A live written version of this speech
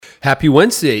Happy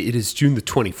Wednesday. It is June the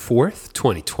 24th,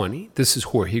 2020. This is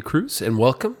Jorge Cruz, and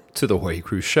welcome to the Jorge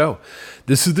Cruz Show.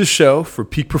 This is the show for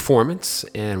peak performance,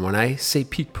 and when I say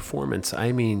peak performance,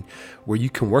 I mean where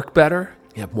you can work better,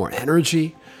 you have more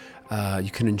energy, you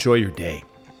can enjoy your day.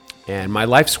 And my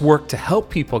life's work to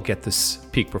help people get this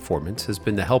peak performance has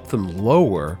been to help them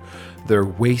lower their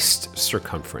waist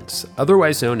circumference,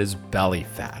 otherwise known as belly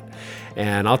fat.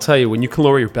 And I'll tell you, when you can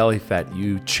lower your belly fat,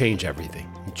 you change everything.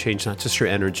 You change not just your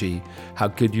energy, how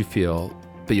good you feel,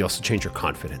 but you also change your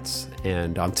confidence.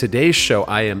 And on today's show,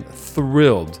 I am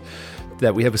thrilled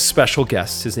that we have a special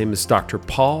guest. His name is Dr.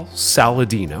 Paul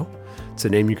Saladino. It's a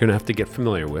name you're going to have to get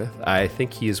familiar with. I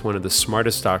think he is one of the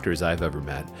smartest doctors I've ever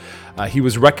met. He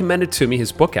was recommended to me,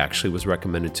 his book actually was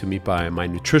recommended to me by my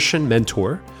nutrition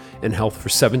mentor in health for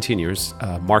 17 years,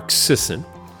 Mark Sisson.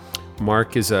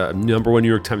 Mark is a #1 New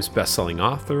York Times bestselling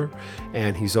author,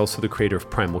 and he's also the creator of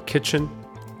Primal Kitchen.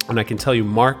 And I can tell you,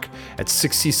 Mark, at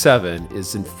 67,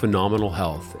 is in phenomenal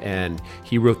health. And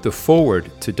he wrote the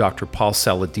foreword to Dr. Paul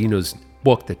Saladino's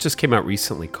book that just came out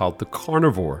recently called The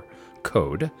Carnivore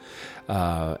Code.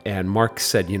 And Mark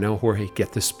said, Jorge,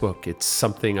 get this book. It's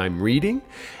something I'm reading,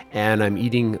 and I'm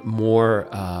eating more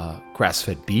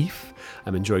grass-fed beef.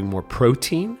 I'm enjoying more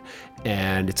protein,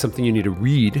 and it's something you need to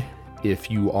read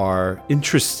if you are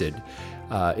interested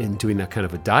in doing that kind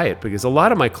of a diet, because a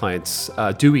lot of my clients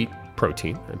do eat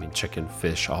protein. I mean, chicken,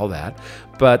 fish, all that.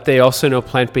 But they also know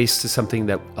plant-based is something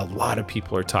that a lot of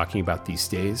people are talking about these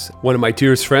days. One of my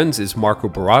dearest friends is Marco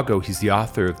Barago. He's the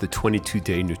author of the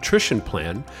 22-Day Nutrition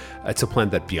Plan. It's a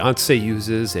plan that Beyonce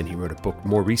uses, and he wrote a book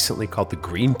more recently called The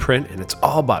Green Print, and it's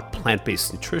all about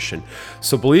plant-based nutrition.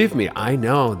 So believe me, I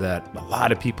know that a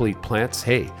lot of people eat plants.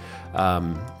 Hey,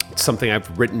 it's something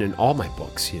I've written in all my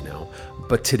books,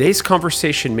 But today's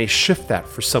conversation may shift that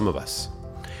for some of us.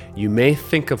 You may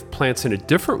think of plants in a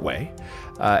different way,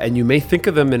 and you may think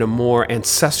of them in a more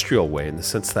ancestral way, in the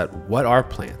sense that what are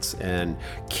plants? And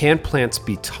can plants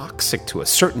be toxic to us?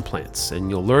 Certain plants. And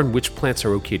you'll learn which plants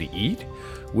are okay to eat,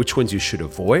 which ones you should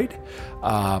avoid.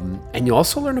 And you'll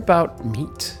also learn about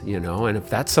meat, and if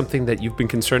that's something that you've been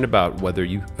concerned about, whether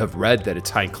you have read that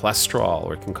it's high in cholesterol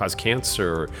or it can cause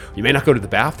cancer, or you may not go to the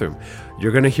bathroom,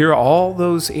 you're going to hear all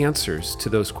those answers to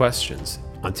those questions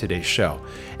on today's show.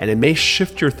 And it may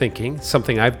shift your thinking,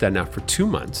 something I've done now for 2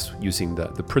 months using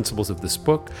the principles of this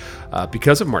book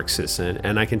because of Mark Sisson.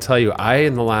 And I can tell you,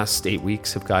 in the last 8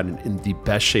 weeks, have gotten in the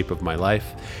best shape of my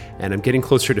life. And I'm getting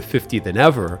closer to 50 than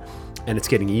ever, and it's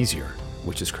getting easier,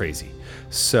 which is crazy.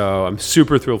 So I'm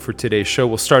super thrilled for today's show.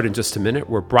 We'll start in just a minute.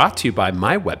 We're brought to you by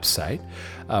my website,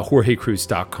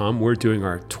 jorgecruz.com. We're doing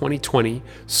our 2020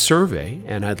 survey,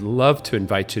 and I'd love to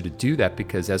invite you to do that,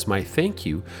 because as my thank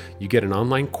you, you get an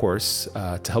online course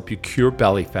to help you cure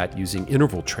belly fat using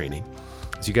interval training.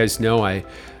 As you guys know, I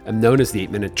am known as the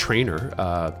 8-minute trainer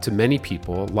to many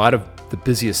people, a lot of the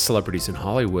busiest celebrities in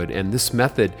Hollywood, and this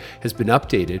method has been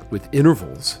updated with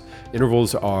intervals.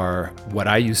 Intervals are what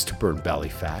I use to burn belly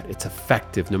fat. It's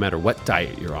effective no matter what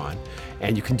diet you're on,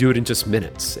 and you can do it in just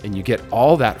minutes. And you get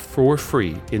all that for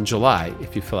free in July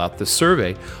if you fill out the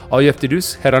survey. All you have to do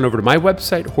is head on over to my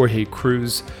website,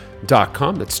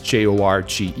 jorgecruz.com. That's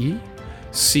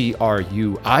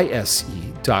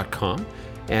JORGECRUISE.com.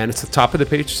 And it's at the top of the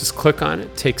page. Just click on it.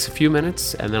 It takes a few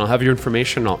minutes, and then I'll have your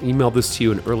information. I'll email this to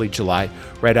you in early July,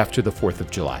 right after the 4th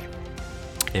of July.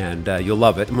 And you'll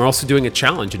love it. And we're also doing a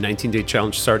challenge, a 19-day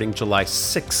challenge starting July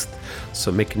 6th.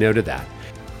 So make a note of that.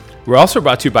 We're also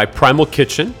brought to you by Primal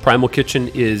Kitchen. Primal Kitchen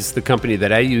is the company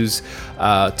that I use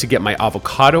to get my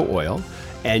avocado oil.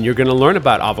 And you're going to learn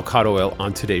about avocado oil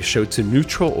on today's show. It's a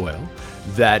neutral oil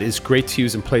that is great to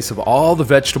use in place of all the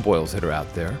vegetable oils that are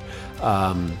out there,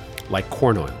 like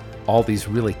corn oil, all these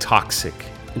really toxic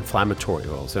inflammatory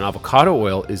oils. And avocado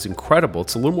oil is incredible.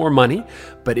 It's a little more money,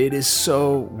 but it is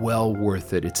so well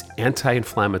worth it. It's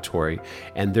anti-inflammatory,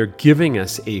 and they're giving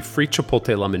us a free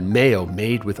chipotle lemon mayo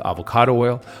made with avocado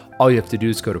oil. All you have to do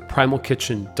is go to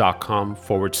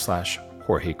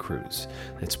primalkitchen.com/Jorge Cruz.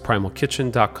 It's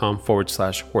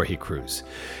primalkitchen.com/Jorge Cruz.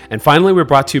 And finally, we're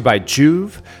brought to you by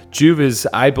Joovv. Joovv is,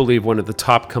 I believe, one of the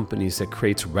top companies that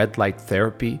creates red light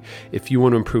therapy. If you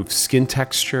want to improve skin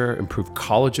texture, improve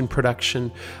collagen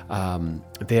production,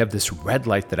 they have this red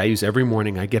light that I use every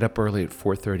morning. I get up early at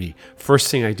 4:30. First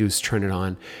thing I do is turn it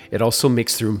on. It also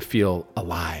makes the room feel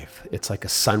alive. It's like a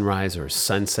sunrise or a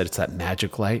sunset. It's that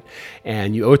magic light.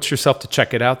 And you owe it to yourself to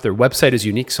check it out. Their website is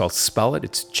unique, so I'll spell it.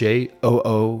 It's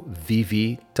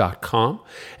JOOVV.com.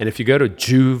 And if you go to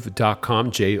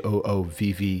joovv.com,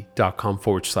 JOOVV.com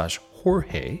 /Jorge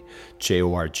Jorge,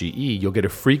 Jorge, you'll get a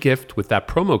free gift with that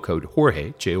promo code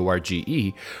Jorge,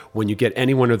 Jorge, when you get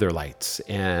any one of their lights.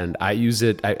 And I use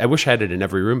it, I wish I had it in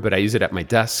every room, but I use it at my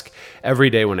desk. Every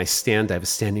day when I stand, I have a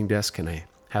standing desk and I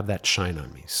have that shine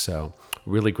on me. So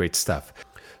really great stuff.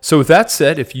 So with that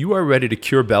said, if you are ready to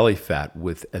cure belly fat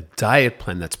with a diet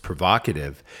plan that's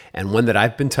provocative and one that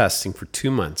I've been testing for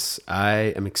 2 months,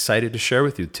 I am excited to share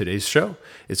with you today's show.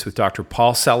 It's with Dr.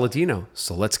 Paul Saladino.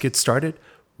 So let's get started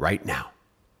right now.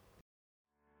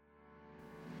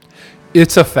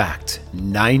 It's a fact.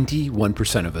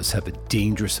 91% of us have a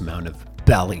dangerous amount of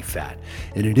belly fat.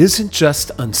 And it isn't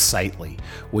just unsightly.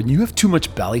 When you have too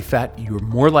much belly fat, you're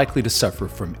more likely to suffer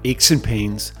from aches and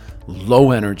pains, low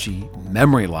energy,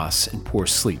 memory loss, and poor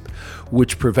sleep,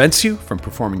 which prevents you from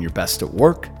performing your best at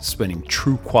work, spending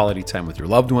true quality time with your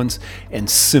loved ones, and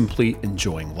simply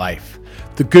enjoying life.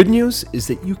 The good news is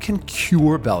that you can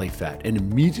cure belly fat and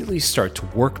immediately start to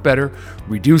work better,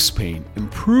 reduce pain,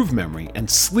 improve memory, and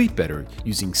sleep better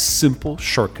using simple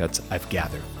shortcuts I've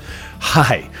gathered.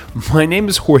 Hi, my name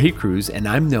is Jorge Cruz, and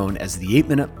I'm known as the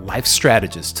 8-Minute Life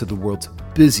Strategist to the world's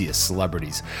busiest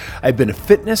celebrities. I've been a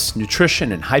fitness,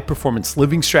 nutrition, and high-performance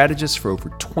living strategist for over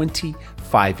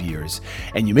 25 years.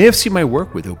 And you may have seen my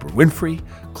work with Oprah Winfrey,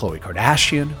 Khloe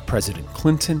Kardashian, President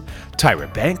Clinton,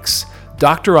 Tyra Banks,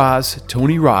 Dr. Oz,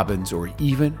 Tony Robbins, or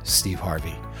even Steve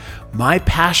Harvey. My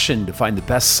passion to find the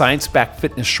best science-backed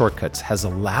fitness shortcuts has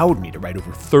allowed me to write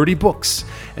over 30 books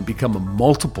and become a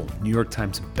multiple New York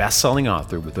Times best-selling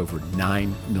author with over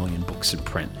 9 million books in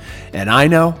print. And I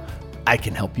know I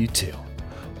can help you too.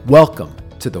 Welcome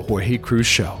to the Jorge Cruz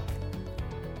Show.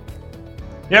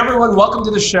 Hey everyone, welcome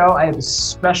to the show. I have a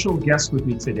special guest with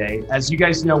me today. As you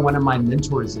guys know, one of my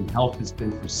mentors in health has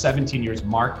been for 17 years,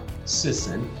 Mark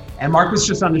Sisson. And Mark was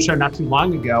just on the show not too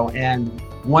long ago. And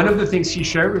one of the things he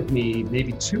shared with me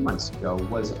maybe 2 months ago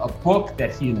was a book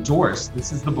that he endorsed.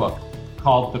 This is the book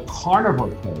called The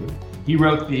Carnivore Code. He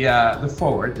wrote the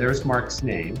foreword. There's Mark's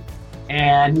name.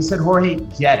 And he said, Jorge,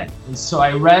 get it. And so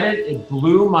I read it. It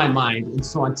blew my mind. And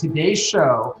so on today's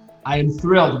show, I am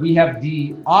thrilled. We have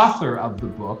the author of the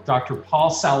book, Dr.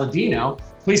 Paul Saladino.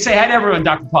 Please say hi to everyone,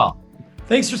 Dr. Paul.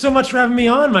 Thanks so much for having me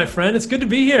on, my friend. It's good to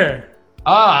be here.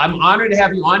 I'm honored to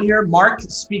have you on here. Mark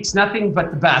speaks nothing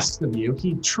but the best of you.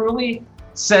 He truly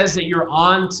says that you're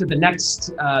on to the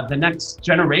next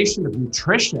generation of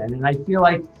nutrition. And I feel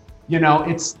like,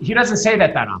 he doesn't say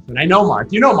that often. I know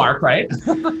Mark. You know Mark, right?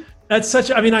 I'm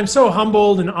so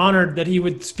humbled and honored that he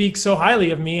would speak so highly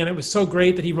of me. And it was so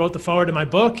great that he wrote the foreword to my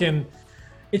book. And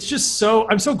it's just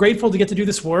I'm so grateful to get to do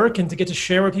this work and to get to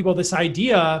share with people this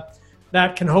idea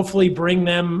that can hopefully bring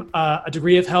them a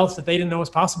degree of health that they didn't know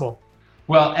was possible.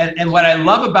 Well, and what I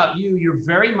love about you, you're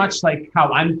very much like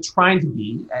how I'm trying to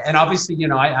be. And obviously,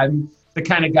 I'm the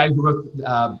kind of guy who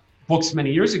wrote books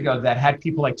many years ago that had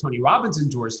people like Tony Robbins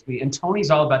endorse me. And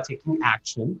Tony's all about taking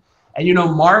action. And,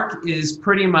 Mark is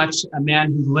pretty much a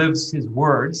man who lives his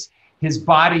words. He's a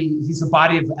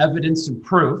body of evidence and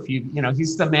proof.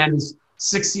 He's the man who's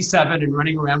 67 and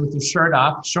running around with his shirt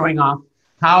off, showing off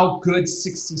how good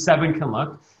 67 can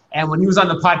look. And when he was on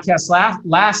the podcast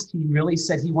last, he really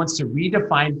said he wants to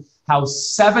redefine how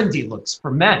 70 looks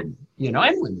for men, and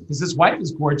women, because his wife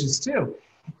is gorgeous too.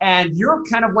 And you're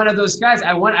kind of one of those guys.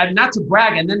 I'm not to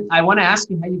brag, and then I want to ask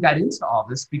you how you got into all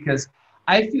this, because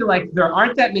I feel like there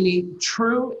aren't that many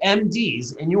true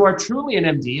MDs, and you are truly an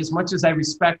MD, as much as I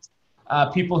respect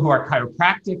people who are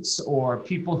chiropractics or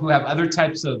people who have other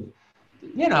types of,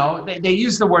 they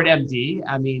use the word MD.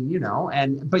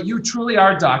 But you truly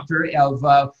are a doctor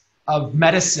of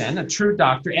medicine, a true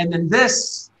doctor. And then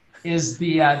this is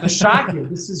the shot here.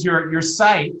 This is your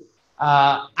site.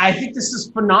 I think this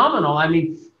is phenomenal.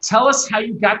 Tell us how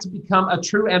you got to become a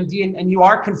true MD, and you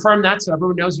are confirmed that, so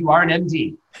everyone knows you are an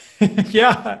MD.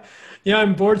 Yeah,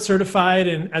 I'm board certified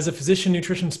and as a physician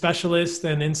nutrition specialist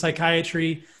and in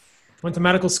psychiatry. Went to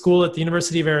medical school at the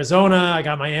University of Arizona. I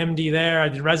got my MD there. I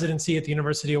did residency at the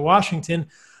University of Washington.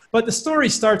 But the story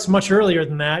starts much earlier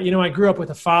than that. I grew up with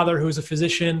a father who's a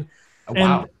physician. Oh,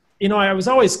 wow. And, I was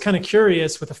always kind of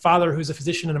curious with a father who's a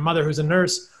physician and a mother who's a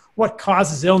nurse, what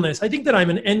causes illness. I think that I'm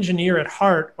an engineer at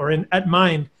heart or at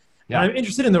mind. Yeah. And I'm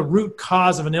interested in the root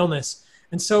cause of an illness.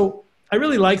 And so I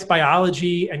really liked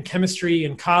biology and chemistry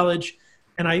in college.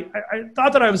 And I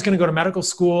thought that I was going to go to medical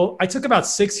school. I took about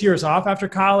 6 years off after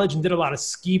college and did a lot of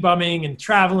ski bumming and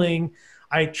traveling.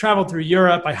 I traveled through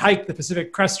Europe. I hiked the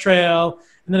Pacific Crest Trail.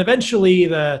 And then eventually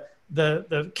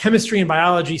the chemistry and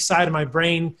biology side of my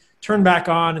brain turned back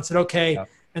on and said, okay. Yeah.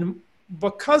 And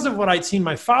because of what I'd seen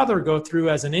my father go through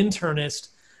as an internist,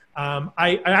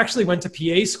 I actually went to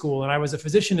PA school, and I was a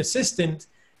physician assistant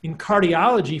in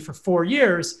cardiology for 4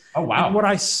 years. Oh, wow. And what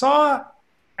I saw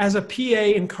as a PA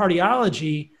in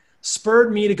cardiology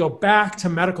spurred me to go back to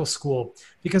medical school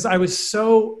because I was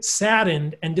so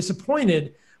saddened and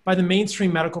disappointed by the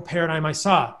mainstream medical paradigm I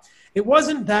saw. It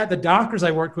wasn't that the doctors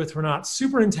I worked with were not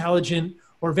super intelligent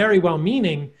or very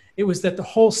well-meaning. It was that the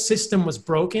whole system was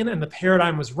broken and the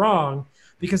paradigm was wrong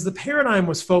because the paradigm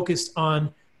was focused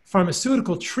on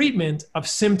pharmaceutical treatment of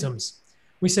symptoms.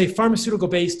 We say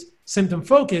pharmaceutical-based,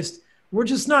 symptom-focused. We're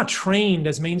just not trained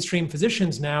as mainstream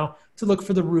physicians now to look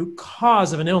for the root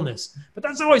cause of an illness. But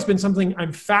that's always been something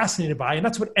I'm fascinated by, and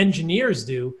that's what engineers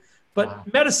do.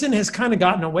 But medicine has kind of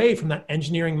gotten away from that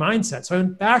engineering mindset. So I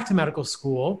went back to medical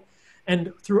school,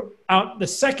 and throughout the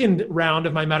second round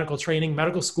of my medical training,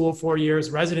 medical school 4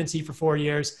 years, residency for 4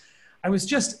 years, I was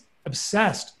just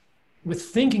obsessed with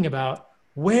thinking about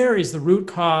where is the root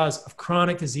cause of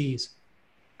chronic disease.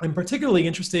 I'm particularly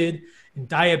interested in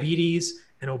diabetes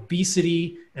and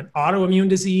obesity and autoimmune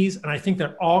disease, and I think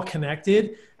they're all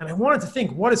connected. And I wanted to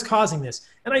think, what is causing this?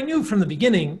 And I knew from the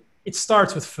beginning, it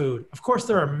starts with food. Of course,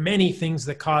 there are many things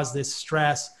that cause this: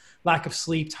 stress, lack of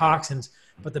sleep, toxins.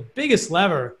 But the biggest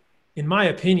lever, in my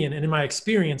opinion and in my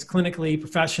experience clinically,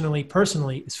 professionally,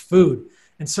 personally, is food.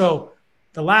 And so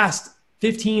the last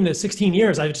 15 to 16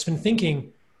 years, I've just been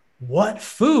thinking, what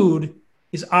food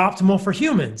is optimal for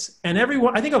humans? And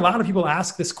everyone, I think a lot of people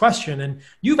ask this question, and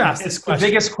you've asked this question. The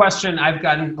biggest question I've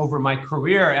gotten over my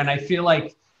career, and I feel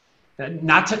like,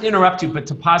 not to interrupt you, but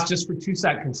to pause just for 2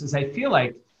 seconds, is I feel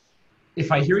like, if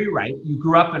I hear you right, you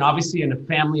grew up obviously in a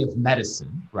family of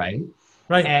medicine, right?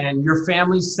 Right. And your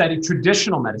family studied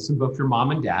traditional medicine, both your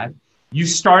mom and dad. You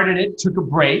started it, took a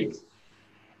break,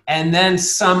 and then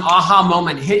some aha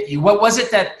moment hit you. What was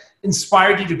it that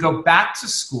inspired you to go back to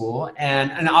school?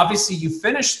 And obviously you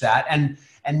finished that. And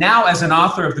now as an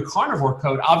author of The Carnivore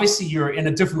Code, obviously you're in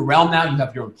a different realm now. You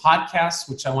have your own podcast,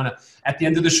 which I want to, at the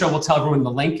end of the show, we'll tell everyone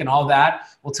the link and all that.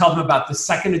 We'll tell them about the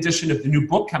second edition of the new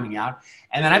book coming out.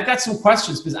 And then I've got some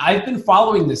questions because I've been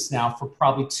following this now for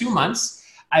probably 2 months.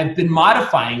 I've been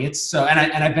modifying it. So, and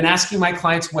I've been asking my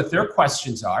clients what their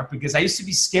questions are because I used to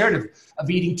be scared of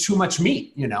eating too much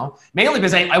meat, mainly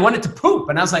because I wanted to poop.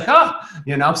 And I was like,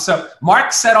 so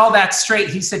Mark said all that straight.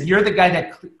 He said, you're the guy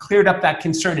that cleared up that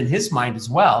concern in his mind as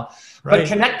well. Right. But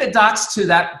connect the dots to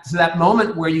that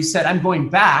moment where you said, I'm going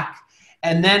back,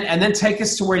 and then take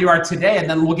us to where you are today. And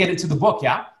then we'll get into the book.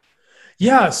 Yeah.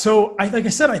 Yeah. So like I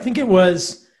said, I think it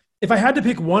was, if I had to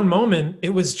pick one moment,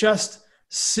 it was just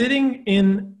sitting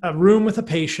in a room with a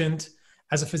patient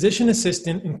as a physician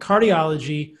assistant in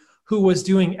cardiology who was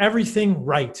doing everything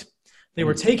right. They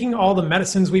were taking all the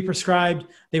medicines we prescribed.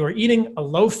 They were eating a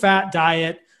low-fat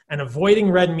diet and avoiding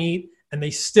red meat, and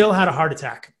they still had a heart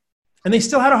attack. And they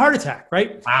still had a heart attack,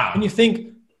 right? Wow. And you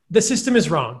think, the system is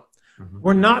wrong. Mm-hmm.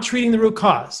 We're not treating the root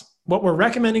cause. What we're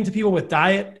recommending to people with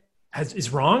diet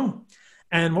is wrong.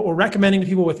 And what we're recommending to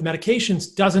people with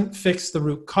medications doesn't fix the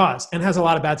root cause and has a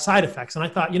lot of bad side effects. And I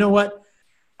thought, you know what?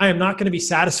 I am not going to be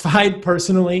satisfied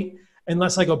personally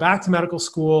unless I go back to medical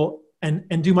school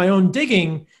and do my own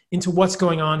digging into what's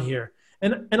going on here.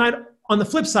 And on the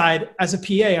flip side, as a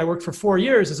PA, I worked for 4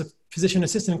 years as a physician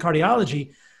assistant in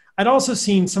cardiology. I'd also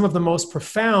seen some of the most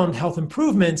profound health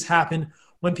improvements happen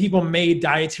when people made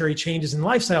dietary changes and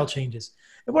lifestyle changes.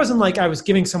 It wasn't like I was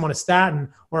giving someone a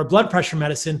statin or a blood pressure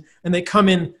medicine and they come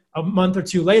in a month or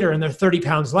two later and they're 30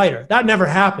 pounds lighter. That never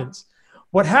happens.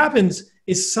 What happens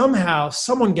is somehow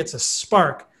someone gets a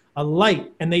spark, a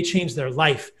light, and they change their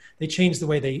life. They change the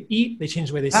way they eat, they change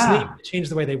the way they sleep, they change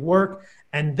the way they work,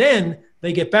 and then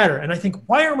they get better. And I think,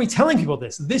 why aren't we telling people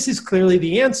this? This is clearly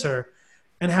the answer,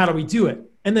 and how do we do it?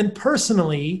 And then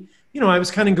personally, I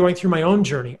was kind of going through my own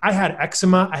journey. I had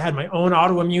eczema. I had my own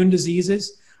autoimmune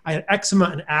diseases. I had eczema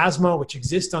and asthma, which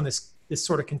exist on this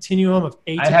sort of continuum of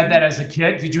age. I had that as a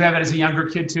kid. Did you have it as a younger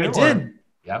kid too? I did.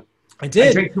 Yep. I did.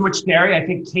 I drink too much dairy. I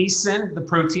think casein, the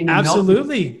protein in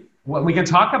Absolutely. milk. Well, we can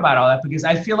talk about all that because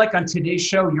I feel like on today's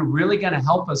show, you're really going to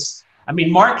help us. I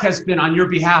mean, Mark has been on your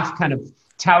behalf kind of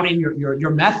touting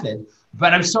your method,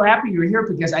 but I'm so happy you're here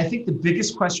because I think the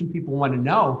biggest question people want to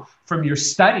know from your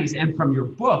studies and from your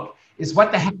book is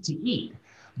what the heck to eat.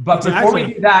 But before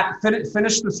we do that,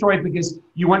 finish the story because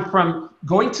you went from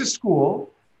going to school,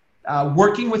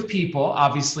 working with people,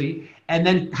 obviously, and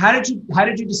then how did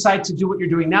you decide to do what you're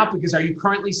doing now? Because are you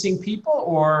currently seeing people,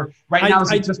 or now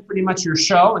is it just pretty much your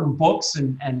show and books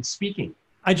and speaking?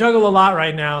 I juggle a lot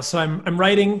right now, so I'm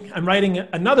writing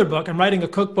another book. I'm writing a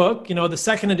cookbook. The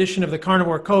second edition of the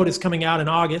Carnivore Code is coming out in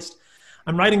August.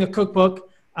 I'm writing a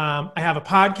cookbook. I have a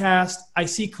podcast. I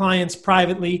see clients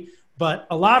privately. But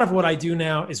a lot of what I do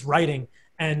now is writing.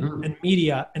 and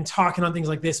media and talking on things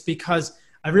like this, because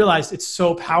I realized it's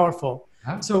so powerful.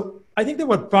 So I think that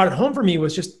what brought it home for me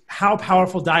was just how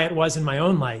powerful diet was in my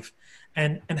own life,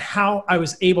 and how I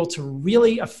was able to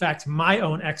really affect my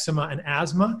own eczema and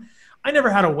asthma. I never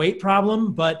had a weight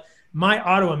problem, but my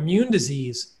autoimmune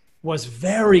disease was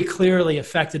very clearly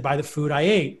affected by the food I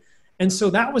ate. And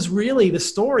so that was really the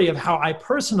story of how I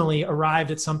personally arrived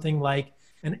at something like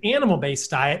an animal-based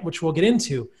diet, which we'll get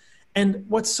into. And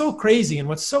what's so crazy and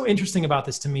what's so interesting about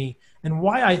this to me, and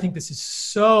why I think this is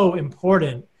so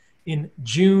important in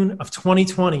June of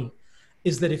 2020,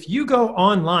 is that if you go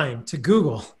online to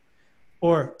Google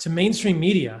or to mainstream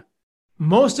media,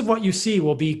 most of what you see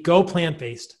will be go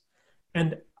plant-based.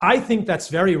 And I think that's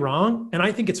very wrong. And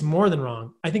I think it's more than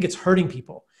wrong. I think it's hurting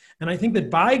people. And I think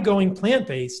that by going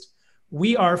plant-based,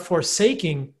 we are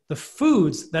forsaking the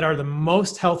foods that are the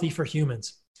most healthy for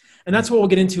humans. And that's what we'll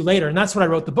get into later. And that's what I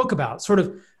wrote the book about, sort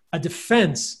of a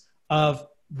defense of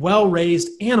well-raised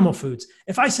animal foods.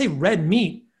 If I say red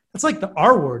meat, that's like the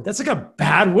R word. That's like a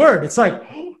bad word. It's like,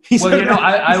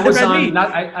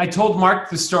 I told Mark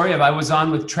the story of, I was on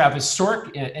with Travis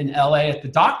Stork in LA at the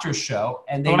Doctor's Show.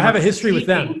 And I have a history with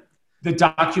them. The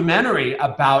documentary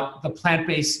about the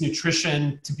plant-based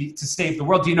nutrition to save the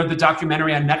world. Do you know the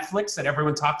documentary on Netflix that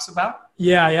everyone talks about?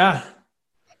 Yeah.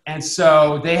 And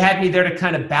so they had me there to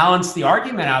kind of balance the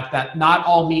argument out that not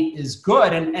all meat is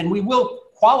good. And we will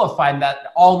qualify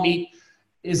that all meat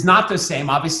is not the same.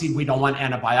 Obviously, we don't want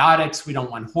antibiotics. We don't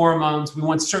want hormones. We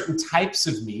want certain types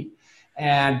of meat.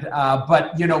 And,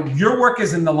 but, your work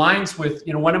is in the lines with,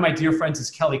 one of my dear friends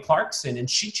is Kelly Clarkson, and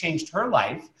she changed her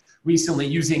life recently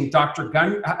using Dr.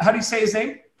 Gundry. How do you say his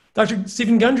name? Dr.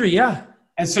 Stephen Gundry, yeah.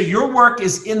 And so your work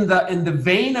is in the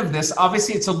vein of this.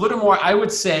 Obviously, it's a little more, I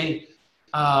would say,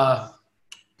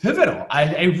 pivotal.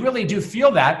 I really do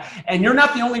feel that. And you're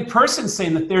not the only person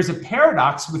saying that there's a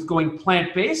paradox with going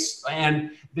plant-based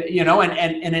and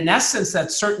in essence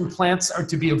that certain plants are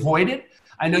to be avoided.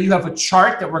 I know you have a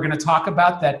chart that we're going to talk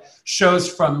about that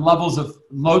shows from levels of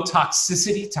low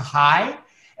toxicity to high.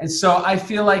 And so I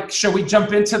feel like, should we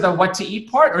jump into the what to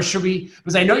eat part, or should we,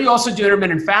 because I know you also do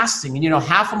intermittent fasting, and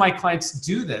half of my clients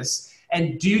do this.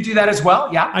 And do you do that as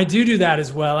well? Yeah, I do that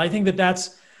as well. I think that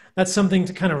that's something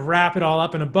to kind of wrap it all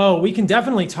up in a bow. We can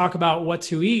definitely talk about what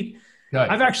to eat. Good.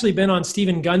 I've actually been on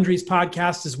Stephen Gundry's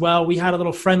podcast as well. We had a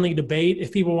little friendly debate,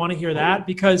 if people want to hear that,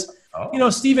 because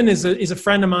Stephen is a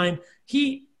friend of mine.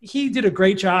 He did a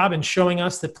great job in showing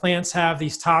us that plants have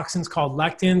these toxins called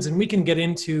lectins, and we can get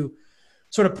into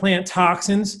sort of plant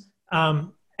toxins.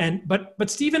 But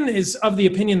Stephen is of the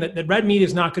opinion that red meat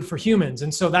is not good for humans.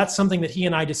 And so that's something that he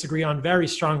and I disagree on very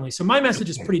strongly. So my message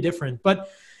is pretty different. But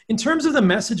in terms of the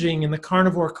messaging in the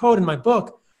Carnivore Code in my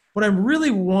book, what I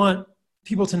really want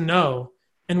people to know,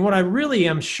 and what I really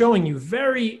am showing you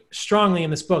very strongly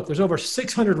in this book, there's over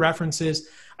 600 references.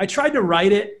 I tried to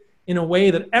write it in a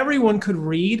way that everyone could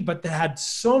read, but that had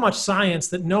so much science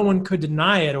that no one could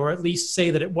deny it, or at least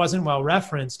say that it wasn't well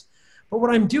referenced. But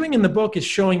what I'm doing in the book is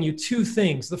showing you two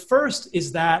things. The first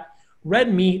is that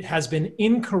red meat has been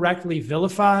incorrectly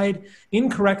vilified,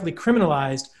 incorrectly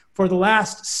criminalized for the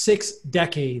last 6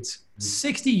 decades.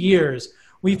 60 years,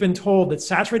 we've been told that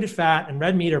saturated fat and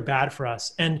red meat are bad for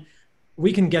us. And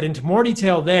we can get into more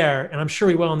detail there, and I'm sure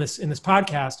we will in this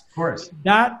podcast. Of course.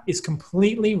 That is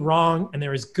completely wrong, and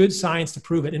there is good science to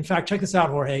prove it. In fact, check this out,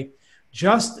 Jorge.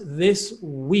 Just this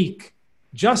week,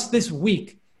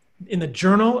 in the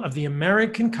Journal of the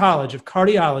American College of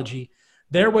Cardiology,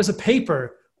 there was a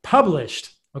paper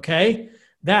published, and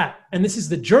this is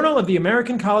the Journal of the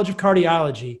American College of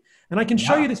Cardiology. And I can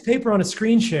show you this paper on a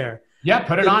screen share. Yeah,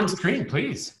 put it on screen,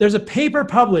 please. There's a paper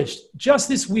published just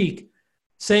this week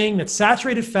saying that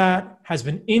saturated fat has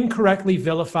been incorrectly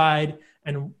vilified.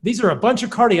 And these are a bunch of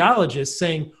cardiologists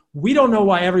saying, we don't know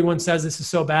why everyone says this is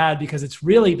so bad, because it's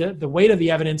really the weight of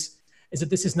the evidence is that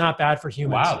this is not bad for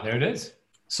humans. Wow, there it is.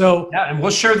 So yeah, and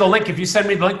we'll share the link. If you send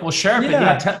me the link, we'll share it.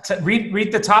 But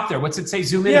read the top there. What's it say?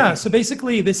 Zoom in. Yeah. So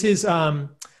basically, this is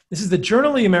the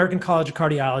Journal of the American College of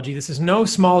Cardiology. This is no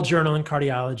small journal in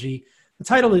cardiology. The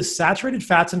title is Saturated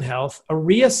Fats and Health: A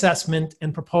Reassessment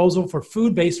and Proposal for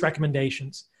Food-Based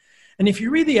Recommendations. And if you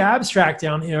read the abstract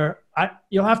down here,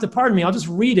 you'll have to pardon me. I'll just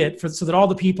read it so that all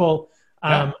the people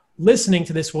listening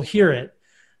to this will hear it.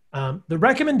 The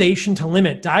recommendation to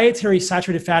limit dietary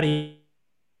saturated fatty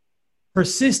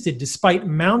persisted despite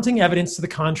mounting evidence to the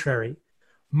contrary.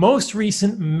 Most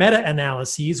recent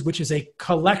meta-analyses, which is a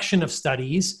collection of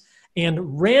studies, and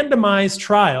randomized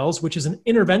trials, which is an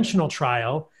interventional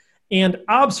trial, and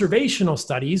observational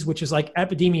studies, which is like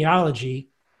epidemiology,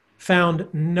 found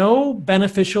no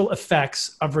beneficial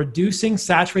effects of reducing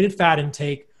saturated fat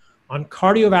intake on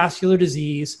cardiovascular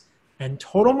disease and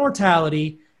total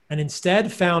mortality, and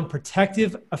instead found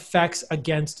protective effects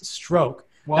against stroke.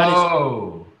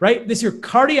 Whoa. Right? This is your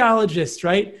cardiologist,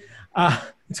 right?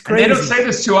 It's crazy. And they don't say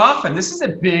this too often. This is a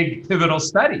big pivotal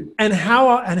study. And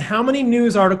how many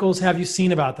news articles have you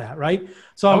seen about that, right?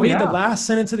 So I'll read the last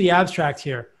sentence of the abstract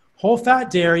here. Whole fat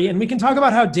dairy, and we can talk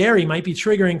about how dairy might be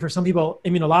triggering for some people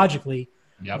immunologically.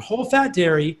 Yep. Whole fat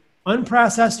dairy,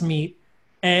 unprocessed meat,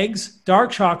 eggs, dark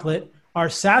chocolate are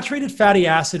saturated fatty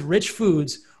acid rich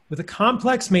foods with a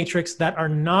complex matrix that are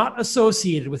not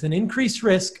associated with an increased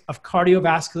risk of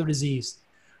cardiovascular disease.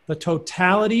 The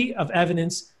totality of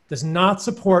evidence does not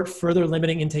support further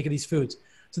limiting intake of these foods.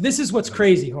 So this is what's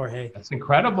crazy, Jorge. That's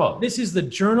incredible. This is the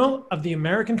Journal of the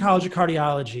American College of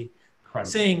Cardiology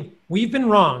saying we've been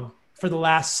wrong for the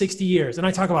last 60 years. And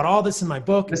I talk about all this in my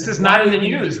book. This is not in the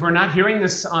news. We're not hearing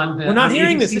this on the We're not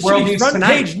hearing this. This should be front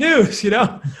page news,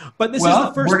 But this is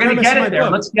the first we're going to get it there.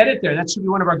 Book. Let's get it there. That should be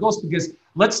one of our goals, because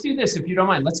let's do this, if you don't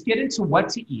mind. Let's get into what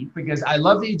to eat, because I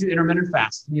love that you do intermittent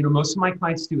fasting. Most of my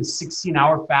clients do a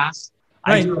 16-hour fast.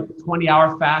 Right. I do a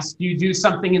 20-hour fast. Do you do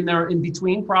something in there in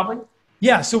between, probably?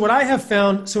 Yeah. So what I have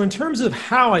found, so in terms of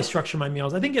how I structure my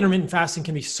meals, I think intermittent fasting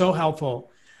can be so helpful.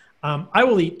 I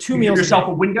will eat 2 meals. Give yourself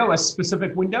a window, a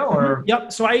specific window, or? Mm-hmm.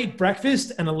 Yep. So I eat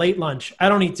breakfast and a late lunch. I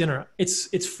don't eat dinner. It's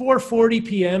 4:40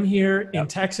 p.m. here in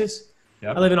Texas.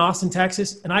 Yep. I live in Austin,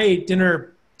 Texas, and I ate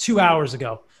dinner 2 hours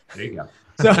ago. There you go.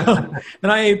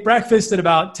 And I ate breakfast at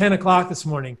about 10 o'clock this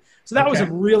morning. So that was a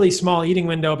really small eating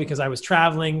window because I was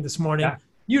traveling this morning. Yeah.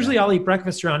 Usually I'll eat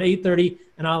breakfast around 8:30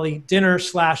 and I'll eat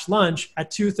dinner/lunch at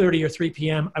 2:30 or 3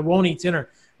 p.m. I won't eat dinner.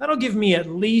 That'll give me at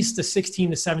least a 16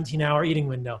 to 17 hour eating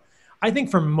window. I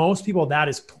think for most people that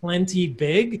is plenty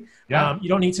big. Yeah. You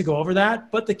don't need to go over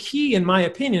that. But the key, in my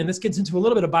opinion, and this gets into a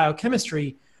little bit of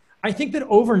biochemistry, I think that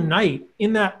overnight,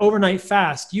 in that overnight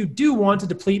fast, you do want to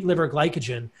deplete liver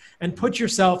glycogen and put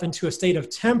yourself into a state of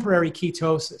temporary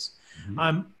ketosis.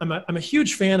 Mm-hmm. I'm a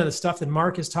huge fan of the stuff that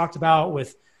Mark has talked about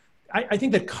with, I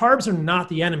think that carbs are not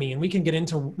the enemy, and we can get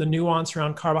into the nuance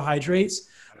around carbohydrates,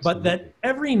 but that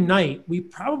every night we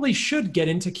probably should get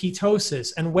into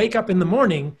ketosis and wake up in the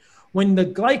morning when the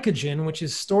glycogen, which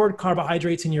is stored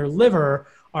carbohydrates in your liver,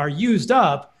 are used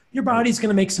up. Your body's going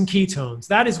to make some ketones.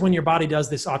 That is when your body does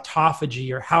this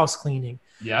autophagy or house cleaning.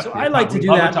 Yeah. So I like to do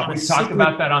that. We've talked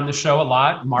about that on the show a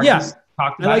lot. Mark has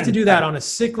talked about it. I like to do that on a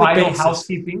cyclic basis.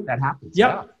 Housekeeping, that happens. Yep.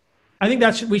 Yeah. I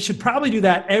think we should probably do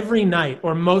that every night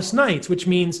or most nights, which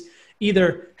means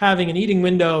either having an eating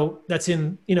window that's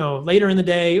in, later in the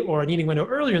day or an eating window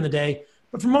earlier in the day.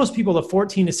 But for most people, the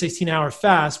 14 to 16 hour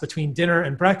fast between dinner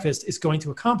and breakfast is going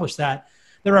to accomplish that.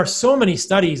 There are so many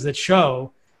studies that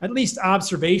show, at least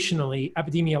observationally,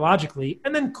 epidemiologically,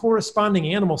 and then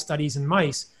corresponding animal studies in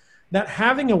mice, that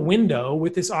having a window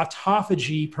with this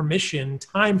autophagy permission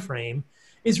time frame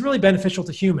is really beneficial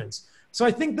to humans. So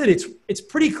I think that it's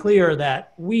pretty clear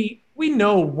that we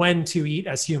know when to eat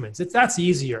as humans. That's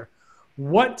easier.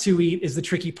 What to eat is the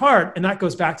tricky part, and that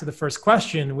goes back to the first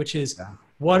question, which is,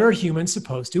 what are humans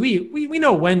supposed to eat? We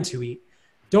know when to eat.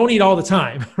 Don't eat all the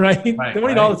time, right?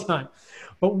 Don't eat all the time.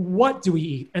 But what do we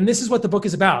eat? And this is what the book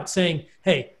is about, saying,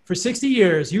 hey, for 60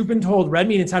 years, you've been told red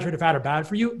meat and saturated fat are bad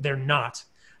for you. They're not.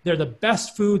 They're the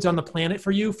best foods on the planet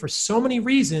for you for so many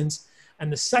reasons.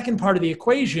 And the second part of the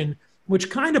equation, which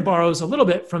kind of borrows a little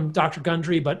bit from Dr.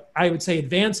 Gundry, but I would say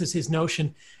advances his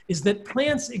notion, is that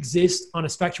plants exist on a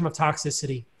spectrum of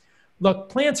toxicity. Look,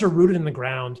 plants are rooted in the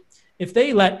ground. If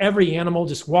they let every animal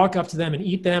just walk up to them and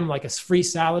eat them like a free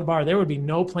salad bar, there would be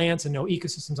no plants and no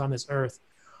ecosystems on this earth.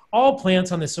 All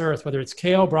plants on this earth, whether it's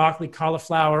kale, broccoli,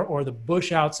 cauliflower, or the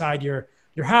bush outside your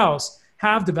house,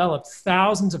 have developed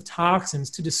thousands of toxins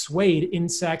to dissuade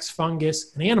insects,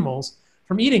 fungus, and animals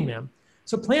from eating them.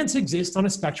 So plants exist on a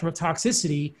spectrum of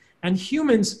toxicity, and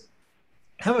humans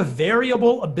have a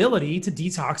variable ability to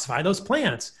detoxify those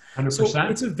plants. 100%. So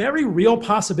it's a very real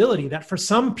possibility that for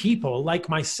some people like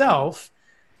myself,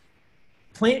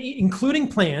 including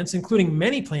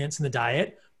many plants in the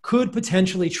diet, could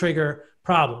potentially trigger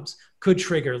problems, could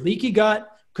trigger leaky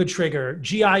gut, could trigger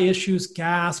GI issues,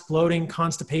 gas, bloating,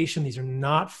 constipation. These are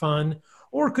not fun,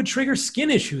 or could trigger skin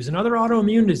issues and other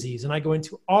autoimmune disease. And I go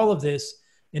into all of this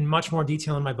in much more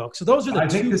detail in my book. So those are the I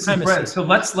think two this premises. is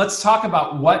brilliant. So let's talk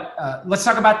about let's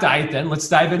talk about diet then. Let's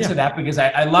dive into that, because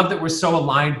I love that we're so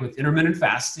aligned with intermittent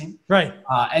fasting. Right.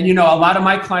 And you know, a lot of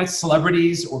my clients,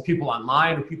 celebrities or people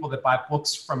online or people that buy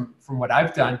books from what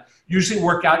I've done, usually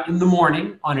work out in the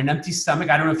morning on an empty stomach.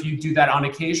 I don't know if you do that on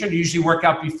occasion. You usually work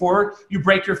out before you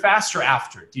break your fast or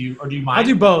after. Do you mind? I'll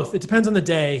do both. It depends on the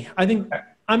day. I think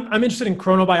I'm interested in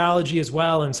chronobiology as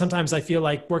well. And sometimes I feel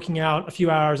like working out a few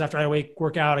hours after I wake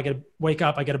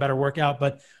up, I get a better workout,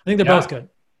 but I think they're both good.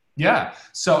 Yeah.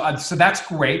 So that's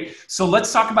great. So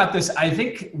let's talk about this. I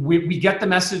think we get the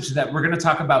message that we're going to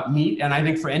talk about meat. And I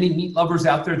think for any meat lovers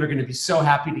out there, they're going to be so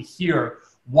happy to hear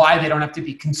why they don't have to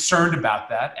be concerned about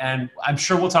that. And I'm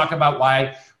sure we'll talk about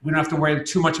why we don't have to worry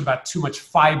too much about too much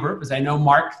fiber, because I know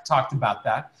Mark talked about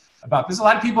that. Because a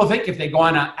lot of people think if they go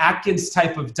on an Atkins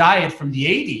type of diet from the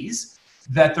 80s,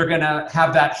 that they're going to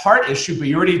have that heart issue, but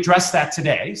you already addressed that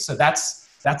today. So that's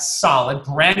solid,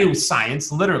 brand new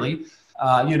science, literally.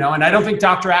 And I don't think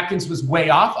Dr. Atkins was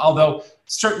way off, although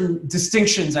certain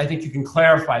distinctions I think you can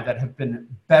clarify that have been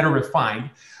better refined.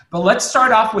 But let's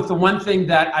start off with the one thing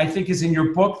that I think is in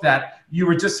your book that you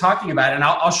were just talking about, and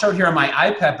I'll show it here on my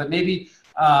iPad, but maybe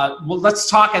let's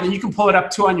talk, and then you can pull it up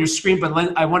too on your screen, but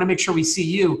I want to make sure we see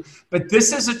you. But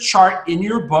this is a chart in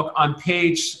your book on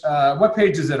page, what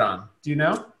page is it on? Do you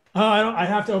know? I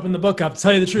have to open the book up. To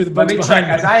tell you the truth, the Let book's me behind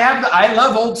check, me. guys. I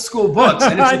love old school books.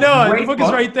 And it's I know, great the book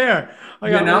is right there.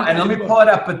 And let me pull it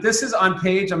up. But this is on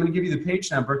page, I'm going to give you the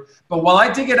page number. But while I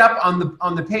dig it up on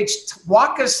the page,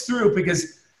 walk us through,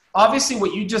 because obviously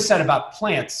what you just said about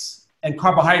plants and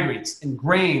carbohydrates and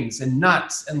grains and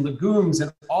nuts and legumes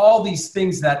and all these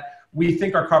things that we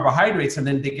think are carbohydrates and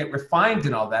then they get refined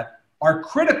and all that are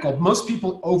critical. Most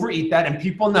people overeat that, and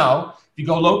people know if you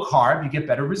go low carb, you get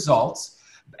better results.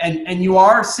 And you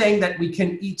are saying that we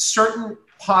can eat certain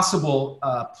possible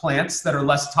plants that are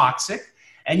less toxic,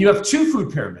 and you have two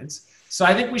food pyramids. So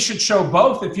I think we should show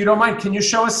both. If you don't mind, can you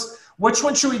show us, which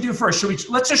one should we do first?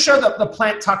 Let's just show the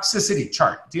plant toxicity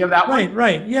chart. Do you have that one?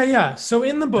 Right. Yeah. So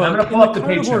in the book, I'm going to pull up the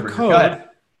page number. Go ahead.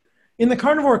 In the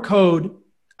carnivore code,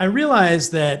 I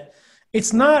realized that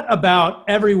it's not about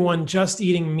everyone just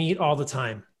eating meat all the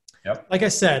time. Yep. Like I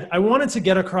said, I wanted to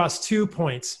get across 2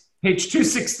 points. Page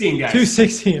 216, guys.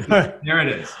 216. All right. There it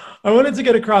is. I wanted to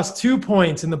get across 2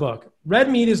 points in the book. Red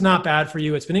meat is not bad for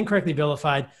you. It's been incorrectly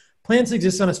vilified. Plants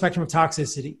exist on a spectrum of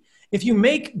toxicity. If you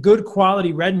make good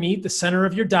quality red meat the center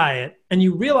of your diet and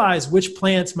you realize which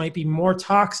plants might be more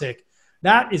toxic,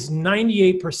 that is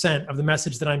 98% of the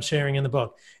message that I'm sharing in the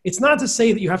book. It's not to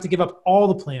say that you have to give up all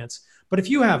the plants, but if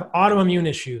you have autoimmune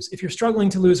issues, if you're struggling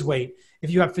to lose weight,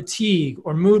 if you have fatigue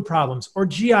or mood problems or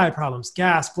GI problems,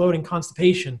 gas, bloating,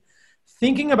 constipation,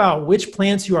 thinking about which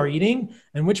plants you are eating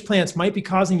and which plants might be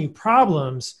causing you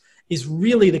problems is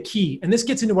really the key. And this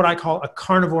gets into what I call a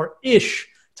carnivore-ish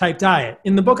type diet.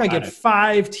 In the book, I get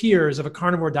 5 tiers of a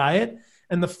carnivore diet.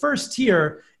 And the first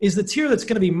tier is the tier that's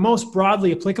going to be most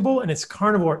broadly applicable, and it's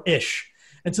carnivore-ish.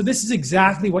 And so this is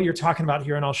exactly what you're talking about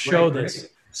here, and I'll show this.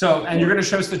 So, and you're going to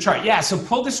show us the chart. Yeah, so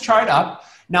pull this chart up.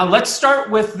 Now let's start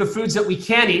with the foods that we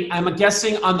can eat. I'm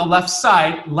guessing on the left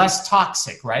side, less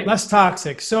toxic, right? Less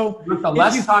toxic. So with the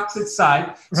less toxic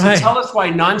side. So tell us why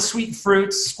non-sweet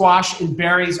fruits, squash, and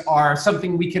berries are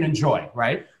something we can enjoy,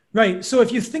 right? Right. So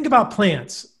if you think about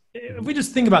plants, if we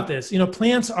just think about this,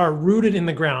 plants are rooted in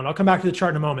the ground. I'll come back to the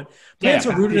chart in a moment. Plants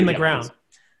are rooted in the ground.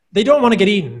 Please. They don't want to get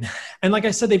eaten. And like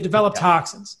I said, they've developed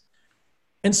toxins.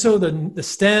 And so the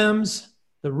stems,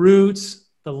 the roots,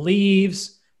 the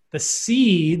leaves, the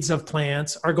seeds of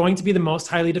plants are going to be the most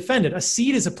highly defended. A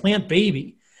seed is a plant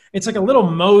baby. It's like a little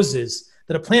Moses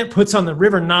that a plant puts on the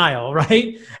river Nile,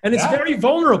 right? And it's very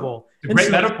vulnerable. It's a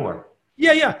great metaphor.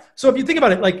 Yeah. So if you think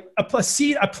about it, like a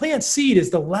plant seed is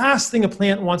the last thing a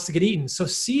plant wants to get eaten. So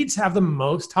seeds have the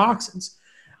most toxins.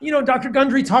 Dr.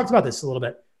 Gundry talked about this a little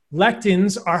bit.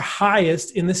 Lectins are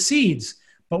highest in the seeds.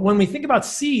 But when we think about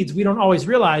seeds, we don't always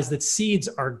realize that seeds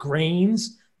are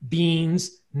grains,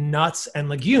 beans, nuts, and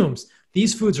legumes.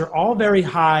 These foods are all very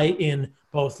high in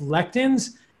both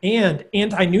lectins and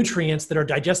anti-nutrients that are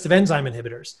digestive enzyme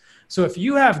inhibitors. So if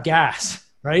you have gas,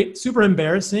 right, super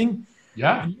embarrassing,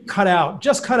 you cut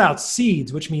out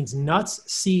seeds, which means nuts,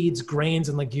 seeds, grains,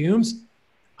 and legumes.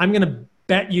 I'm going to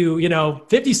bet you,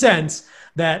 50 cents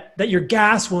that your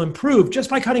gas will improve just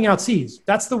by cutting out seeds.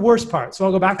 That's the worst part. So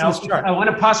I'll go back to this chart. I want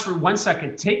to pause for 1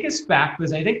 second. Take us back,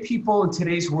 because I think people in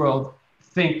today's world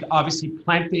think obviously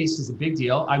plant-based is a big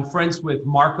deal. I'm friends with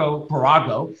Marco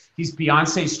Barago. He's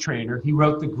Beyonce's trainer. He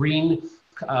wrote the Green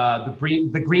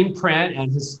Print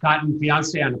and has gotten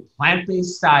Beyonce on a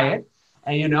plant-based diet.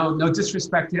 And, no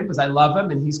disrespect to him because I love him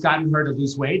and he's gotten her to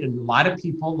lose weight. And a lot of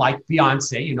people like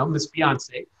Beyonce, Miss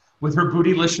Beyonce with her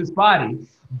bootylicious body.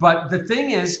 But the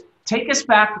thing is, take us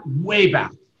back, way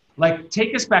back. Like,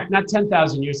 take us back, not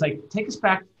 10,000 years, like take us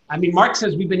back. I mean, Mark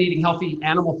says we've been eating healthy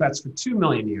animal fats for 2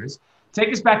 million years.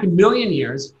 Take us back 1,000,000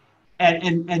 years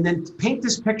and then paint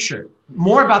this picture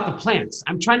more about the plants.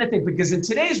 I'm trying to think, because in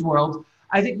today's world,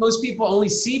 I think most people only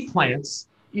see plants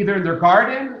either in their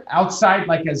garden, outside,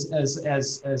 like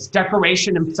as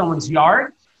decoration in someone's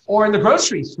yard, or in the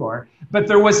grocery store. But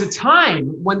there was a time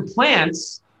when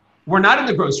plants were not in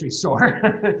the grocery store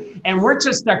and weren't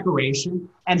just decoration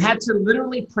and had to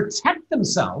literally protect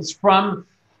themselves from,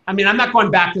 I mean, I'm not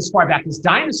going back as far back as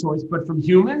dinosaurs, but from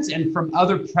humans and from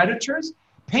other predators.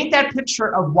 Paint that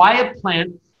picture of why a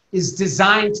plant is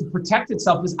designed to protect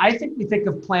itself, because I think we think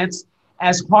of plants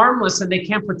as harmless and they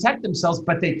can't protect themselves,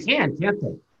 but they can, can't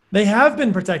they? They have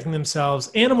been protecting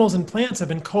themselves. Animals and plants have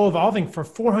been co-evolving for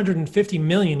 450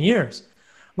 million years.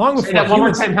 Long before. Say that one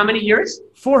more time. How many years?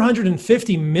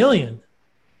 450 million.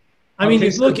 I mean,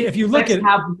 if you look at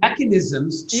have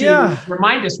mechanisms to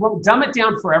remind us. Well, dumb it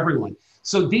down for everyone.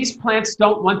 So these plants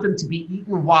don't want them to be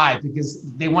eaten. Why? Because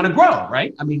they want to grow,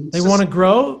 right? I mean, they want to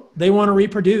grow. They want to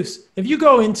reproduce. If you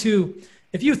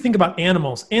think about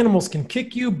animals can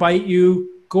kick you, bite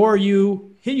you, gore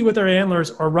you, hit you with their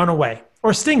antlers, or run away,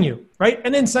 or sting you, right?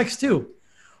 And insects too.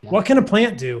 Yeah. What can a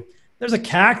plant do? There's a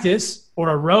cactus or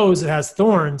a rose that has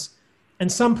thorns,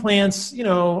 and some plants,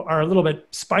 are a little bit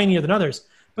spinier than others.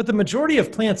 But the majority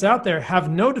of plants out there have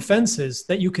no defenses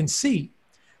that you can see.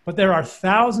 But there are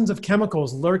thousands of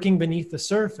chemicals lurking beneath the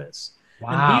surface.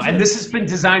 Wow. And this has been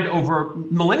designed over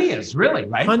millennia, really,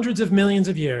 right? Hundreds of millions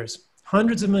of years,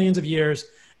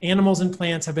 animals and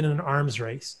plants have been in an arms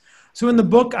race. So in the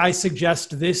book, I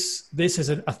suggest this is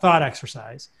a thought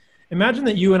exercise. Imagine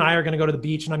that you and I are going to go to the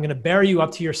beach and I'm going to bury you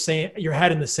up to your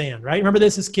head in the sand, right? Remember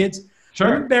this as kids? Sure.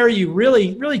 I'm going to bury you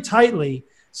really, really tightly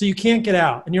so you can't get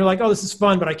out. And you're like, oh, this is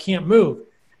fun, but I can't move.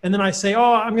 And then I say,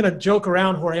 oh, I'm going to joke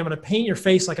around, Jorge. I'm going to paint your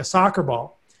face like a soccer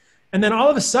ball. And then all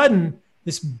of a sudden,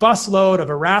 this busload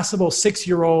of irascible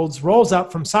 6-year-olds rolls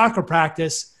up from soccer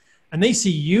practice, and they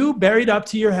see you buried up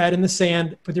to your head in the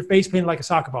sand with your face painted like a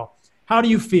soccer ball. How do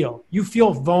you feel? You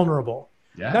feel vulnerable.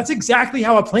 Yeah. That's exactly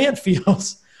how a plant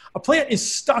feels. A plant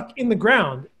is stuck in the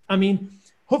ground. I mean,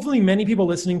 hopefully many people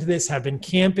listening to this have been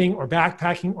camping or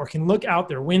backpacking or can look out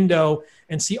their window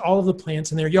and see all of the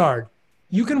plants in their yard.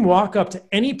 You can walk up to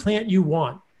any plant you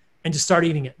want and just start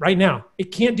eating it right now.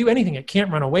 It can't do anything. It can't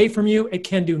run away from you. It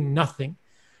can do nothing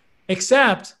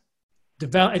except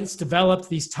it's developed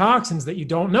these toxins that you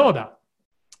don't know about.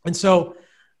 And so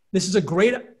this is a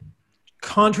great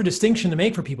contradistinction to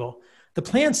make for people. The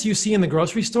plants you see in the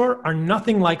grocery store are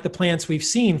nothing like the plants we've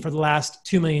seen for the last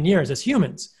 2 million years as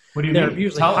humans. What do you mean? They're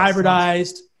usually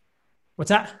hybridized. What's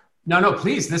that? No,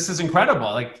 please. This is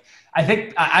incredible. Like, I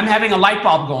think I'm having a light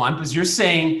bulb go on because you're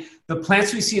saying the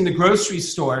plants we see in the grocery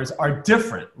stores are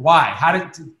different. Why? How did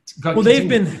it go? Well, they've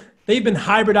been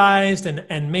hybridized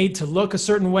and made to look a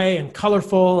certain way and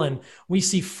colorful. And we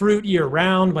see fruit year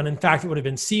round when in fact it would have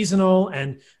been seasonal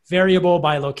and variable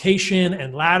by location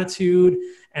and latitude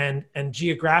and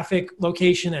geographic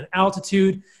location and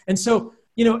altitude. And so,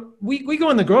 we go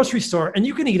in the grocery store and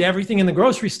you can eat everything in the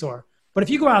grocery store. But if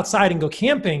you go outside and go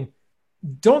camping,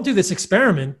 don't do this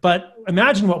experiment, but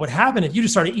imagine what would happen if you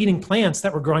just started eating plants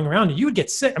that were growing around you. You would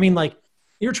get sick. I mean, like,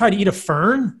 you ever try to eat a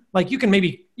fern? Like, you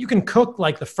can cook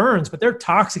like the ferns, but they're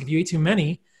toxic if you eat too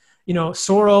many.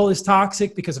 Sorrel is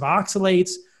toxic because of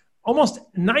oxalates. Almost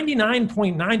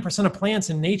 99.9% of plants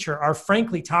in nature are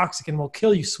frankly toxic and will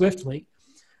kill you swiftly.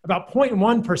 About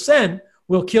 0.1%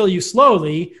 will kill you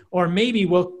slowly, or maybe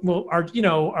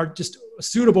are just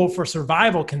suitable for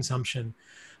survival consumption.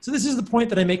 So this is the point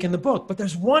that I make in the book. But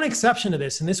there's one exception to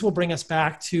this, and this will bring us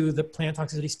back to the plant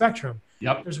toxicity spectrum.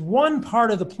 Yep. There's one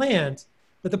part of the plant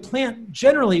that the plant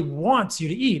generally wants you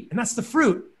to eat, and that's the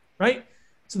fruit, right?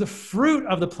 So the fruit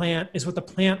of the plant is what the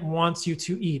plant wants you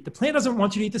to eat. The plant doesn't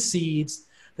want you to eat the seeds.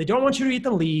 They don't want you to eat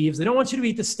the leaves. They don't want you to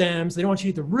eat the stems. They don't want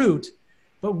you to eat the root.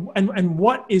 And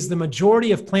what is the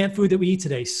majority of plant food that we eat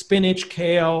today? Spinach,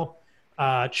 kale,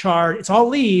 chard. It's all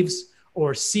leaves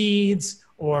or seeds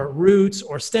or roots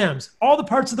or stems. All the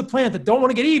parts of the plant that don't want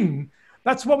to get eaten,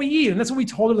 that's what we eat. And that's what we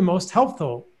told are the most healthy.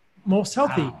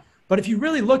 Wow. But if you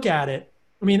really look at it,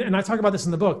 I mean, and I talk about this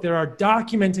in the book, there are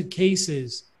documented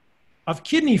cases of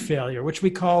kidney failure, which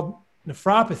we call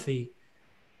nephropathy,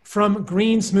 from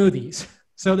green smoothies.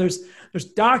 So there's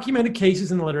documented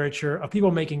cases in the literature of people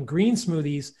making green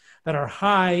smoothies that are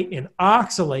high in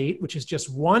oxalate, which is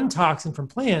just one toxin from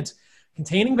plants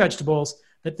containing vegetables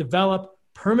that develop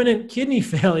permanent kidney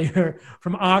failure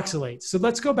from oxalates. So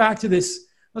let's go back to this.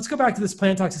 Let's go back to this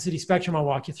plant toxicity spectrum. I'll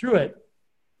walk you through it.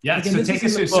 Yeah. Again, so take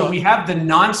us through. So we have the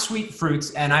non-sweet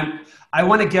fruits, and I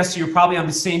want to guess you're probably on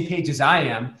the same page as I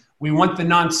am. We want the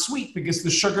non-sweet because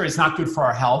the sugar is not good for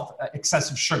our health,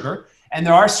 excessive sugar. And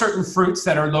there are certain fruits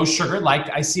that are low sugar, like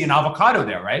I see an avocado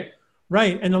there, right?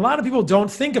 Right. And a lot of people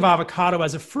don't think of avocado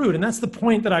as a fruit. And that's the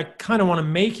point that I kind of want to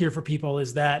make here for people,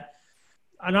 is that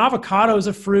an avocado is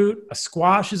a fruit, a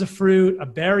squash is a fruit, a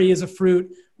berry is a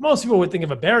fruit. Most people would think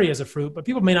of a berry as a fruit, but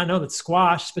people may not know that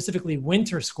squash, specifically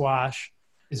winter squash,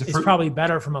 is probably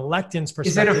better from a lectins perspective.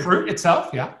 Is it a fruit itself?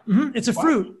 Yeah. Mm-hmm. It's a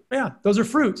fruit. Yeah. Those are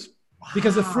fruits. Wow.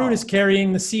 Because the fruit is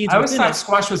carrying the seeds. I always thought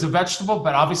squash was a vegetable,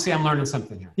 but obviously I'm learning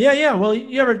something here. Yeah. Well,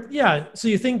 so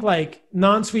you think like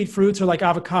non-sweet fruits are like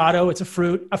avocado. It's a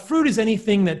fruit. A fruit is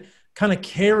anything that kind of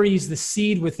carries the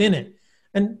seed within it.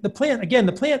 And the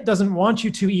plant doesn't want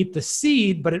you to eat the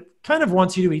seed, but it kind of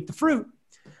wants you to eat the fruit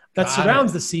that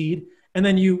surrounds the seed. And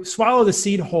then you swallow the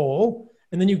seed whole,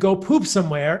 and then you go poop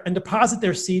somewhere and deposit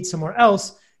their seed somewhere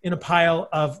else in a pile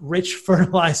of rich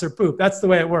fertilizer poop. That's the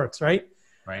way it works, right?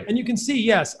 Right. And you can see,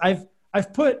 yes,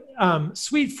 I've put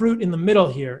sweet fruit in the middle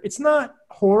here. It's not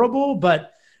horrible,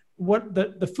 but what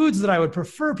the foods that I would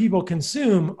prefer people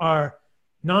consume are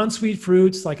non-sweet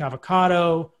fruits like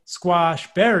avocado,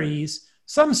 squash, berries.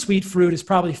 Some sweet fruit is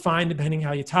probably fine depending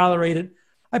how you tolerate it.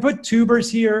 I put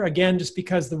tubers here, again, just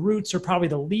because the roots are probably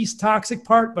the least toxic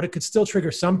part, but it could still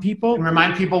trigger some people. And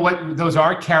remind people what those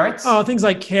are, carrots? Oh, things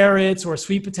like carrots or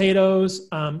sweet potatoes.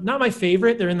 Not my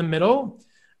favorite. They're in the middle.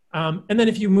 And then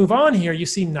if you move on here, you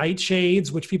see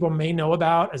nightshades, which people may know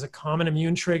about as a common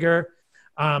immune trigger.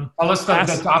 Let's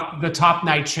the top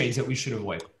nightshades that we should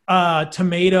avoid.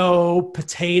 Tomato,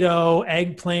 potato,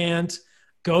 eggplant.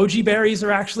 Goji berries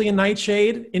are actually a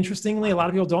nightshade. Interestingly, a lot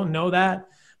of people don't know that.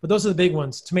 But those are the big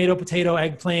ones: tomato, potato,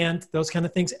 eggplant, those kind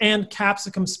of things, and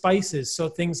capsicum spices. So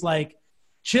things like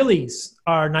chilies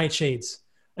are nightshades,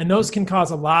 and those can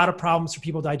cause a lot of problems for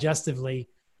people digestively.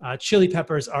 Chili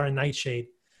peppers are a nightshade.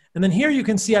 And then here you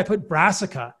can see I put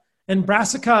brassica, and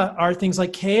brassica are things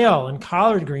like kale and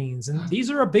collard greens, and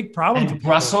these are a big problem for people.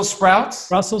 Brussels sprouts?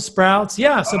 Brussels sprouts,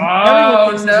 yeah. So everyone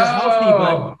thinks this is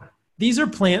healthy, but these are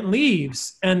plant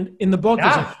leaves. And in the book,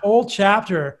 there's a whole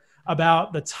chapter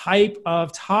about the type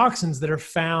of toxins that are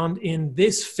found in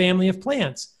this family of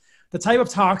plants. The type of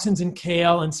toxins in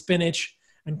kale and spinach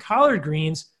and collard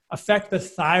greens affect the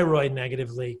thyroid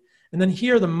negatively. And then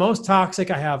here, the most toxic,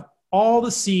 I have all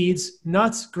the seeds,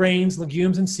 nuts, grains,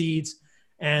 legumes, and seeds,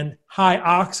 and high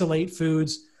oxalate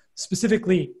foods,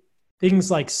 specifically things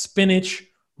like spinach,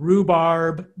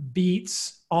 rhubarb,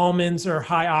 beets, almonds are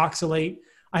high oxalate.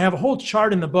 I have a whole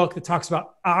chart in the book that talks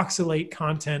about oxalate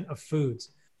content of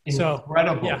foods.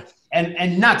 Incredible. So, yeah.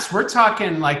 And nuts, we're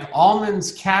talking like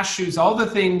almonds, cashews, all the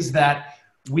things that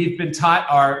we've been taught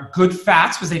are good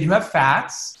fats, because they do have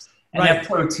fats and have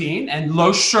protein and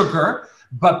low sugar.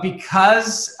 But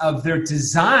because of their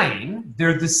design,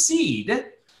 they're the seed.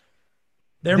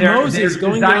 They're Moses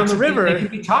going down the river. They can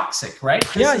be toxic, right?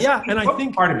 And I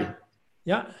think part of me.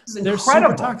 Yeah, they're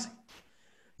super toxic.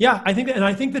 Yeah, I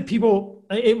think that people,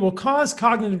 it will cause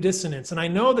cognitive dissonance. And I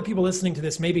know that people listening to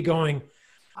this may be going,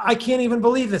 I can't even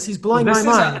believe this. He's blowing my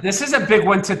mind. This is a big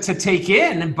one to take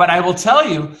in, but I will tell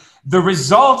you, the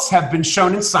results have been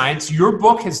shown in science. Your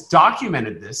book has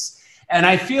documented this. And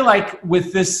I feel like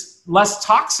with this less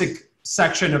toxic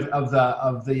section of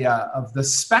the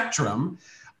spectrum,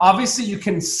 obviously you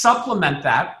can supplement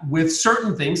that with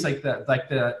certain things like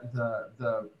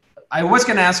the I was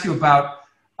going to ask you about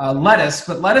lettuce,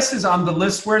 but lettuce is on the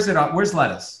list. Where's it on? Where's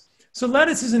lettuce? So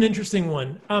lettuce is an interesting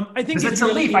one. I think it's a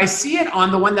leaf. I see it on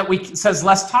the one that says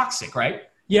less toxic, right?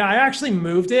 Yeah, I actually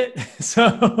moved it.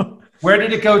 So where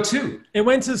did it go to? It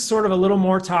went to sort of a little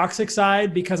more toxic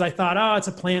side because I thought, it's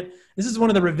a plant. This is one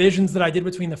of the revisions that I did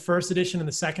between the first edition and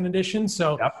the second edition.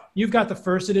 So You've got the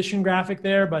first edition graphic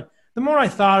there, but the more I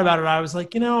thought about it, I was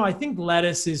like, I think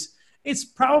lettuce it's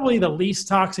probably the least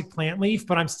toxic plant leaf,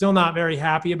 but I'm still not very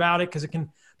happy about it because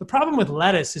the problem with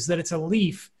lettuce is that it's a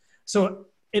leaf. So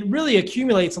it really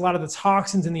accumulates a lot of the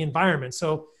toxins in the environment.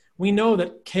 So we know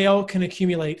that kale can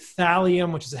accumulate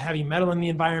thallium, which is a heavy metal in the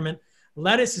environment.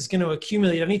 Lettuce is going to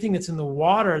accumulate anything that's in the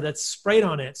water that's sprayed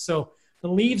on it. So the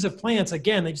leaves of plants,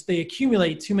 again, they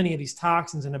accumulate too many of these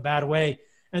toxins in a bad way.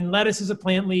 And lettuce is a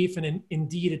plant leaf, and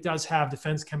indeed it does have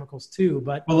defense chemicals too.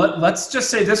 But let's just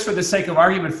say this for the sake of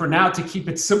argument for now, to keep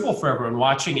it simple for everyone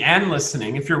watching and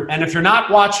listening. If you're not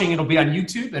watching, it'll be on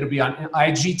YouTube, it'll be on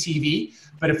IGTV.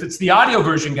 But if it's the audio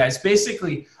version, guys,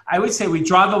 basically, I would say we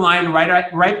draw the line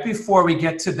right before we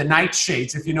get to the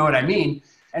nightshades, if you know what I mean.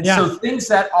 And so things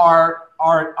that are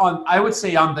are on, I would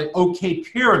say, on the okay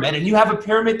pyramid. And you have a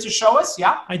pyramid to show us,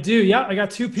 yeah? I do, yeah. I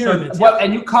got 2 pyramids. So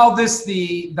and you call this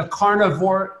the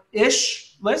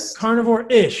carnivore-ish list?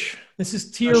 Carnivore-ish. This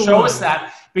is tier 1. Show us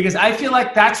that, because I feel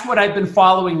like that's what I've been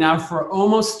following now for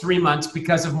almost 3 months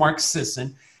because of Mark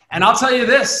Sisson. And I'll tell you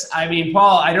this, I mean,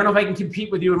 Paul, I don't know if I can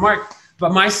compete with you and Mark,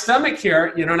 but my stomach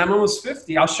here, you know, and I'm almost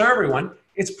 50, I'll show everyone,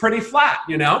 it's pretty flat,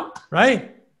 you know?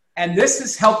 Right. And this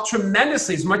has helped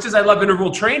tremendously. As much as I love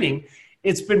interval training,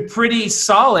 it's been pretty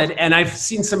solid. And I've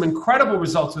seen some incredible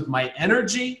results with my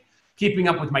energy, keeping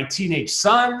up with my teenage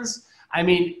sons. I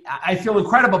mean, I feel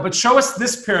incredible. But show us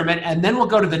this pyramid, and then we'll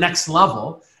go to the next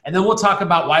level. And then we'll talk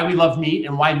about why we love meat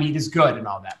and why meat is good and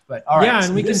all that. But all right. Yeah,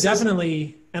 and we can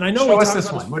definitely, and I know show we us talked this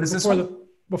about one. What is this one?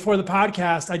 Before the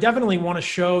podcast, I definitely want to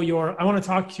show I want to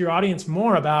talk to your audience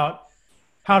more about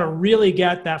how to really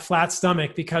get that flat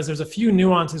stomach, because there's a few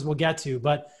nuances we'll get to.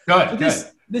 But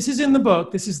this is in the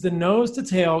book. This is the nose to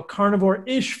tail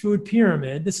carnivore-ish food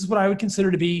pyramid. This is what I would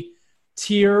consider to be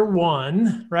tier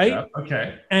 1, right? Yeah,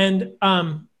 okay. And,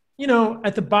 you know,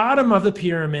 at the bottom of the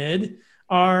pyramid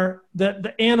are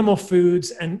the animal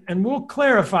foods, and we'll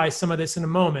clarify some of this in a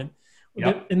moment.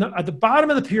 Yep. At the bottom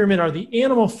of the pyramid are the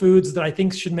animal foods that I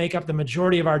think should make up the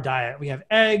majority of our diet. We have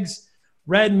eggs,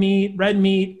 red meat.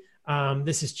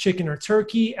 This is chicken or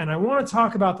turkey. And I want to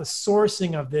talk about the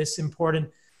sourcing of this important,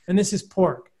 and this is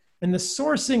pork. And the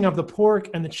sourcing of the pork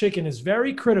and the chicken is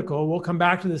very critical. We'll come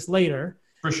back to this later.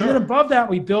 For sure. And then above that,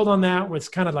 we build on that with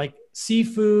kind of like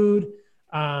seafood.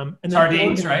 And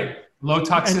sardines, right? Low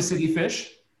toxicity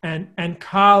fish. And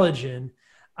collagen.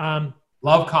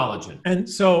 Love collagen. And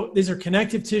so these are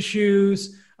connective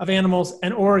tissues of animals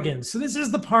and organs. So this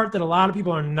is the part that a lot of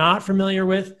people are not familiar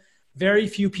with. Very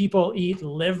few people eat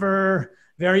liver.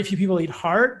 Very few people eat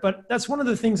heart. But that's one of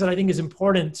the things that I think is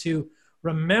important to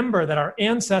remember, that our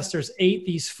ancestors ate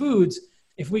these foods.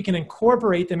 If we can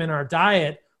incorporate them in our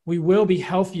diet, we will be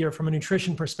healthier from a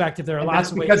nutrition perspective. There are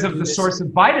lots of ways because of the source of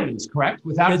vitamins, correct?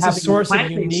 Without it's having a source of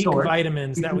plant-based unique source,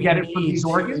 vitamins that we get need it from these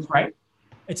organs, right?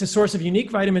 It's a source of unique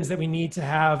vitamins that we need to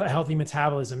have a healthy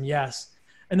metabolism, yes.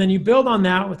 And then you build on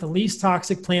that with the least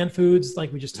toxic plant foods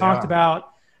like we just talked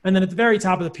about. And then at the very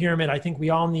top of the pyramid, I think we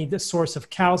all need the source of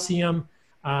calcium.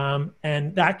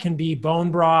 And that can be bone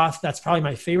broth. That's probably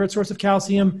my favorite source of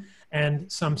calcium,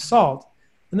 and some salt.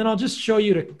 And then I'll just show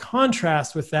you, to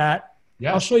contrast with that.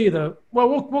 Yeah. I'll show you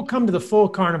we'll come to the full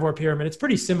carnivore pyramid. It's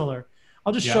pretty similar.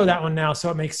 I'll just show that one now so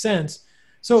it makes sense.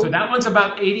 So that one's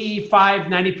about 85,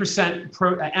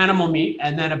 90% animal meat,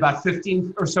 and then about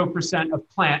 15 or so percent of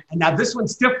plant. And now this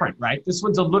one's different, right? This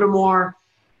one's a little more,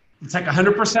 it's like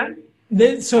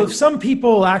 100%. So some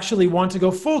people actually want to go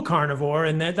full carnivore,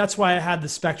 and that's why I had the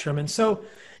spectrum. And so,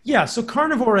 so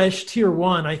carnivore-ish tier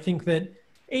 1, I think that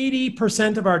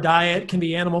 80% of our diet can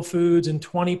be animal foods and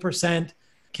 20%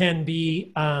 can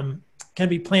be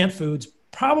plant foods,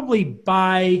 probably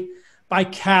by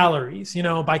calories,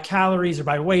 by calories or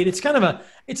by weight. It's kind of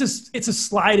it's a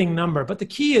sliding number, but the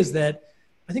key is that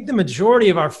I think the majority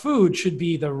of our food should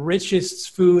be the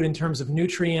richest food in terms of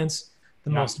nutrients, the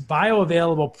most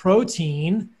bioavailable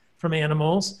protein from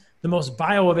animals, the most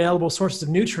bioavailable sources of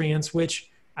nutrients, which,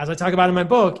 as I talk about in my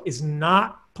book, is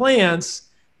not plants,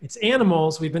 it's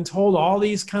animals. We've been told all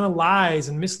these kind of lies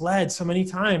and misled so many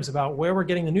times about where we're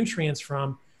getting the nutrients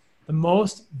from. The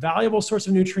most valuable source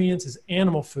of nutrients is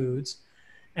animal foods.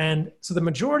 And so the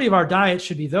majority of our diet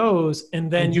should be those.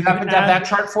 And then you happen to have that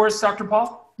chart for us, Dr.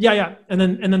 Paul? Yeah. And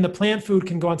then the plant food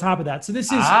can go on top of that. So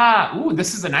this is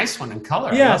this is a nice one in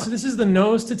color. Yeah. So this is the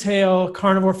nose to tail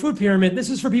carnivore food pyramid.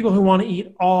 This is for people who want to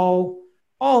eat all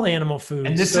animal foods.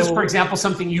 And this is, for example,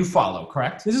 something you follow,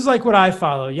 correct? This is like what I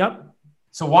follow. Yep.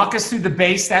 So walk us through the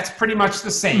base. That's pretty much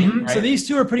the same. Right? So these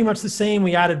two are pretty much the same.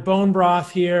 We added bone broth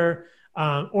here.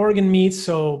 Organ meats.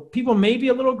 So people may be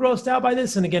a little grossed out by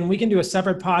this. And again, we can do a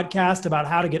separate podcast about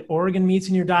how to get organ meats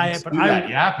in your diet.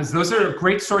 Because those are a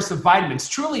great source of vitamins.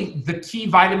 Truly the key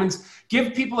vitamins.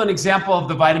 Give people an example of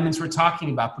the vitamins we're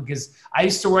talking about, because I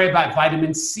used to worry about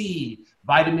vitamin C,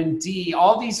 vitamin D,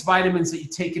 all these vitamins that you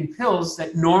take in pills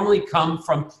that normally come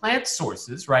from plant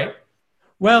sources, right?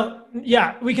 Well,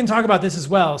 yeah, we can talk about this as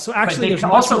well. So actually, they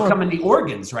also come in the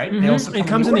organs, right? Mm-hmm. It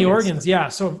comes in the organs, yeah.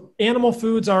 So animal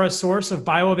foods are a source of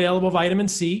bioavailable vitamin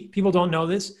C. People don't know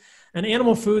this. And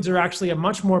animal foods are actually a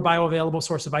much more bioavailable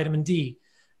source of vitamin D.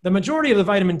 The majority of the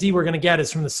vitamin D we're going to get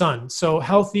is from the sun. So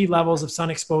healthy levels of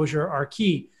sun exposure are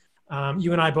key.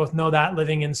 You and I both know that,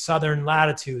 living in southern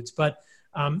latitudes. But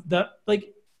the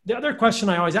other question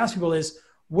I always ask people is,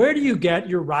 where do you get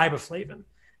your riboflavin?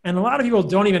 And a lot of people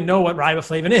don't even know what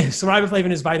riboflavin is. So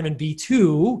riboflavin is vitamin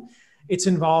B2. It's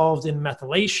involved in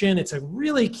methylation. It's a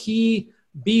really key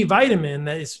B vitamin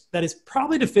that is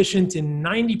probably deficient in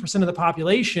 90% of the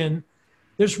population.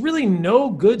 There's really no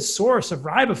good source of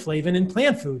riboflavin in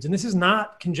plant foods. And this is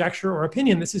not conjecture or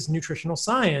opinion. This is nutritional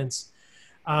science.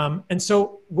 And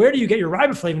so where do you get your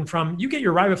riboflavin from? You get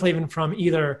your riboflavin from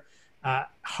either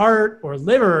heart or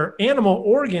liver. Animal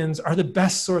organs are the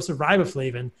best source of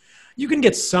riboflavin. You can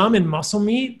get some in muscle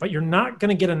meat, but you're not going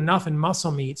to get enough in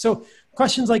muscle meat. So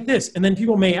questions like this, and then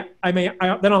people then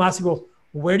I'll ask people,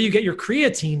 where do you get your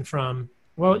creatine from?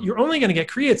 Well, you're only going to get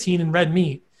creatine in red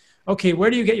meat. Okay, where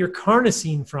do you get your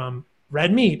carnosine from?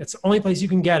 Red meat. That's the only place you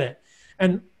can get it.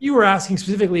 And you were asking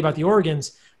specifically about the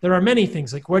organs. There are many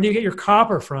things, like where do you get your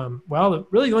copper from? Well,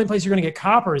 really the only place you're going to get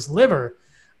copper is liver.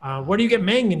 Where do you get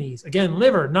manganese? Again,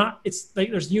 liver. It's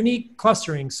like there's unique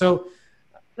clustering. So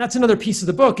that's another piece of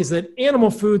the book, is that animal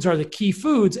foods are the key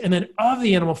foods. And then of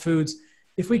the animal foods,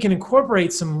 if we can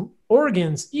incorporate some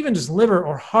organs, even just liver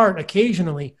or heart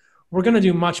occasionally, we're going to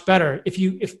do much better.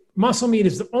 If muscle meat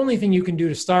is the only thing you can do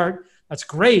to start, that's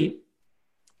great.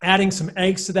 Adding some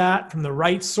eggs to that from the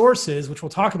right sources, which we'll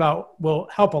talk about, will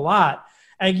help a lot.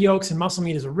 Egg yolks and muscle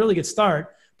meat is a really good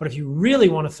start. But if you really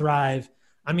want to thrive,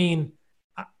 I mean,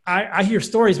 I hear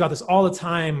stories about this all the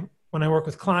time when I work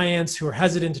with clients who are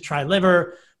hesitant to try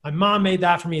liver. My mom made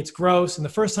that for me. It's gross. And the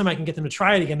first time I can get them to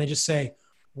try it again, they just say,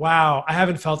 wow, I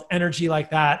haven't felt energy like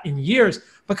that in years,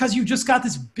 because you just got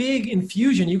this big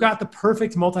infusion. You got the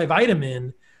perfect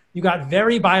multivitamin. You got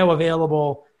very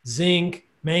bioavailable zinc,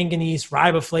 manganese,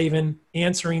 riboflavin,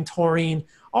 anserine, taurine,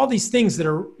 all these things that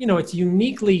are, it's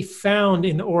uniquely found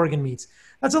in the organ meats.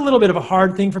 That's a little bit of a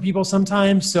hard thing for people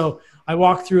sometimes. So I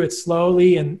walk through it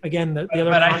slowly. And again, the other.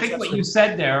 But I think what you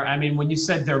said there, I mean, when you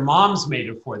said their moms made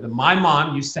it for them, my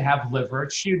mom used to have liver.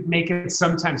 She would make it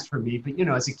sometimes for me, but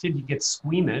as a kid, you get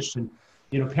squeamish, and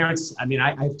parents. I mean,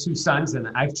 I have two sons, and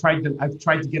I've tried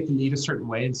to get them to eat a certain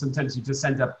way, and sometimes you just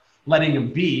end up letting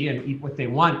them be and eat what they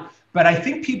want. But I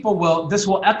think this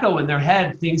will echo in their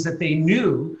head things that they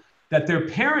knew that their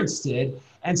parents did.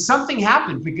 And something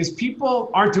happened, because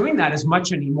people aren't doing that as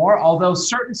much anymore. Although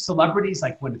certain celebrities,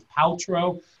 like Gwyneth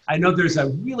Paltrow, I know there's a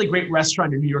really great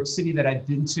restaurant in New York City that I've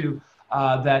been to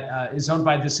that is owned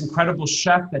by this incredible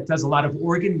chef that does a lot of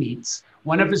organ meats.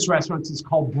 One of his restaurants is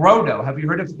called Brodo. Have you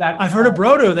heard of that? I've heard of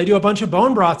Brodo. They do a bunch of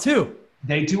bone broth too.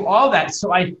 They do all that.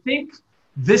 So I think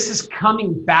this is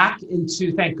coming back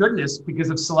into, thank goodness,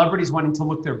 because of celebrities wanting to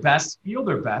look their best, feel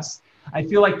their best. I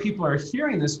feel like people are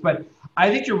hearing this, but I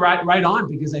think you're right on,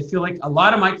 because I feel like a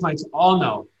lot of my clients all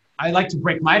know I like to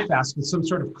break my fast with some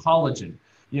sort of collagen,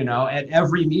 at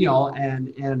every meal.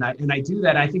 And I do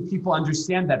that. I think people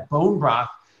understand that bone broth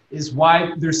is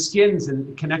why their skins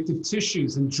and connective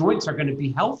tissues and joints are going to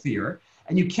be healthier.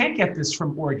 And you can't get this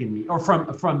from organ meat or from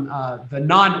the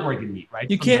non-organ meat, right?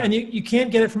 You can't, and you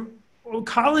can't get it from,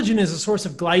 collagen is a source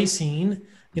of glycine,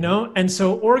 and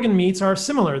so organ meats are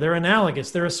similar. They're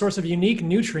analogous. They're a source of unique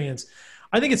nutrients.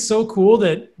 I think it's so cool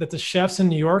that the chefs in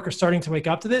New York are starting to wake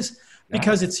up to this,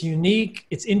 because it's unique,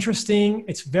 it's interesting,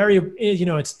 it's very,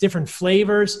 it's different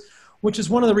flavors, which is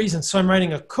one of the reasons. So I'm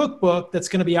writing a cookbook that's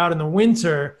going to be out in the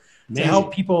winter to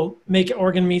help people make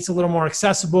organ meats a little more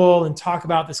accessible and talk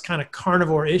about this kind of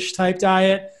carnivore-ish type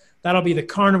diet. That'll be the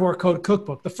Carnivore Code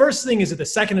Cookbook. The first thing is that the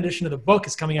second edition of the book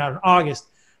is coming out in August,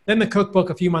 then the cookbook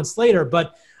a few months later.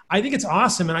 But I think it's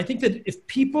awesome. And I think that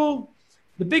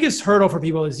the biggest hurdle for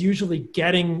people is usually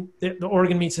getting the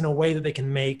organ meats in a way that they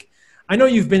can make. I know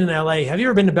you've been in LA. Have you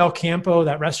ever been to Bel Campo,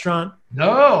 that restaurant?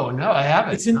 No, I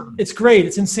haven't. It's great.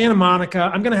 It's in Santa Monica.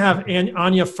 I'm going to have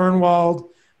Anya Fernwald,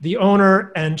 the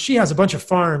owner, and she has a bunch of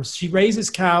farms. She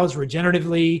raises cows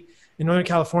regeneratively in Northern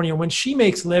California. When she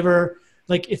makes liver,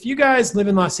 like if you guys live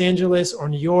in Los Angeles or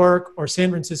New York or San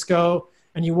Francisco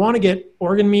and you want to get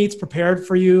organ meats prepared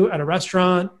for you at a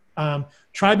restaurant,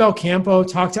 try Bel Campo,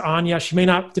 talk to Anya. She may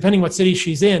not, depending what city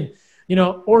she's in,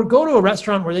 or go to a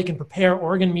restaurant where they can prepare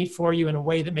organ meat for you in a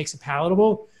way that makes it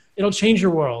palatable. It'll change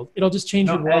your world. It'll just change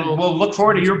your world. We'll look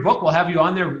forward to your book. We'll have you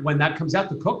on there when that comes out,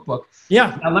 the cookbook.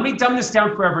 Yeah. Now let me dumb this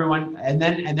down for everyone, and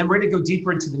then we're going to go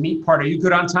deeper into the meat part. Are you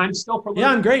good on time still? For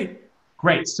I'm great.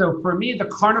 Great. So for me, the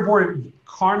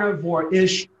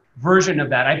carnivore-ish version of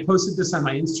that, I posted this on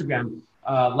my Instagram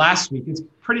last week. It's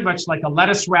pretty much like a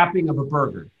lettuce wrapping of a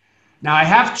burger. Now I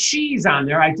have cheese on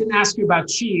there. I didn't ask you about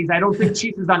cheese. I don't think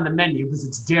cheese is on the menu because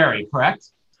it's dairy, correct?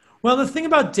 Well, the thing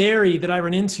about dairy that I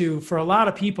run into for a lot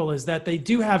of people is that they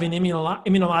do have an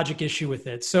immunologic issue with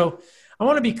it. So I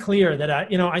want to be clear that,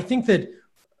 I think that,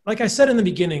 like I said in the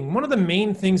beginning, one of the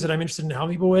main things that I'm interested in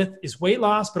helping people with is weight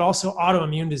loss, but also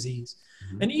autoimmune disease.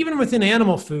 And even within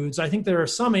animal foods, I think there are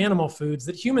some animal foods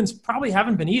that humans probably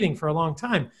haven't been eating for a long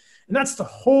time. And that's the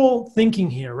whole thinking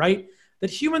here, right? That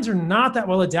humans are not that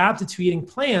well adapted to eating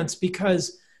plants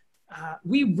because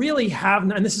we really have,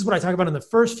 and this is what I talk about in the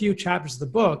first few chapters of the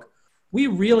book, we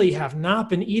really have not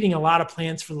been eating a lot of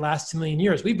plants for the last 2 million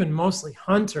years. We've been mostly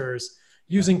hunters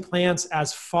using plants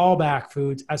as fallback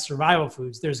foods, as survival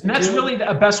foods. And that's really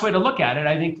the best way to look at it.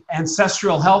 I think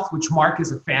ancestral health, which Mark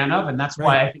is a fan of, and that's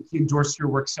why I think he endorsed your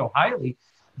work so highly,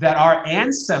 that our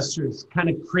ancestors kind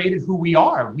of created who we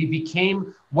are. We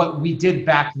became what we did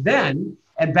back then.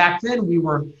 And back then we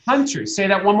were hunters. Say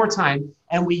that one more time.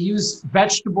 And we use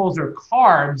vegetables or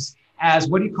carbs as,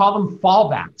 what do you call them?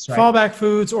 Fallbacks, right? Fallback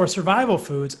foods or survival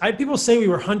foods. People say we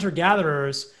were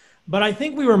hunter-gatherers, but I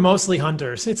think we were mostly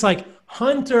hunters. It's like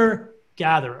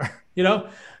hunter-gatherer, you know?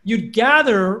 You'd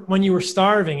gather when you were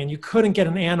starving and you couldn't get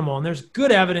an animal. And there's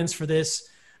good evidence for this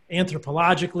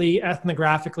anthropologically,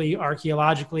 ethnographically,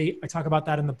 archaeologically. I talk about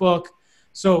that in the book.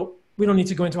 So we don't need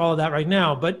to go into all of that right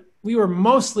now, but we were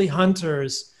mostly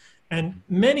hunters, and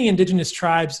many indigenous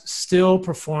tribes still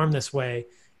perform this way.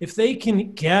 If they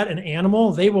can get an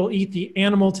animal, they will eat the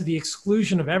animal to the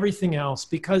exclusion of everything else,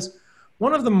 because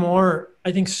one of the more,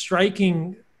 I think,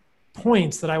 striking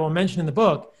points that I will mention in the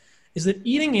book is that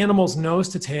eating animals nose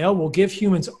to tail will give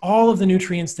humans all of the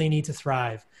nutrients they need to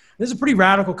thrive. This is a pretty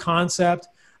radical concept.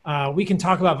 We can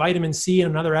talk about vitamin C in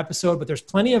another episode, but there's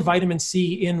plenty of vitamin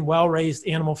C in well-raised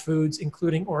animal foods,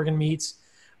 including organ meats.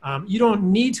 You don't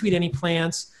need to eat any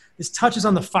plants. This touches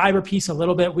on the fiber piece a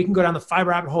little bit. We can go down the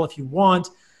fiber rabbit hole if you want.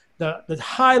 The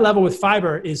high level with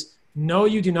fiber is, no,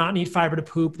 you do not need fiber to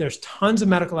poop. There's tons of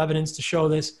medical evidence to show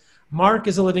this. Mark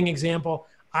is a living example.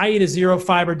 I eat a zero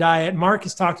fiber diet. Mark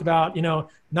has talked about,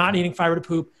 not eating fiber to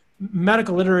poop.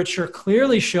 Medical literature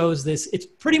clearly shows this. It's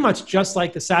pretty much just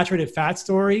like the saturated fat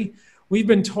story. We've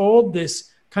been told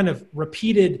this kind of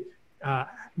repeated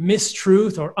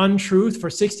mistruth or untruth for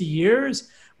 60 years,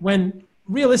 when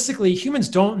realistically humans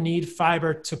don't need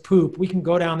fiber to poop. We can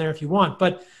go down there if you want,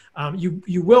 but you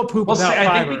will poop without fiber.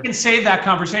 I think we can save that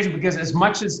conversation, because as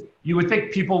much as you would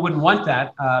think people wouldn't want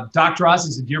that, Dr. Oz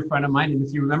is a dear friend of mine. And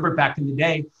if you remember back in the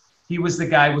day, he was the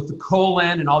guy with the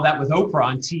colon and all that with Oprah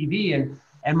on TV.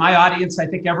 And my audience, I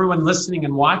think everyone listening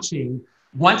and watching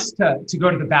wants to go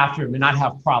to the bathroom and not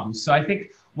have problems. So I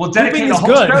think we'll dedicate a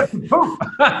whole show to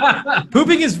poop.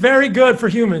 Pooping is very good for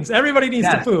humans. Everybody needs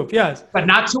to poop, yes. But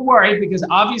not to worry, because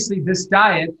obviously this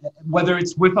diet, whether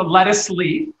it's with a lettuce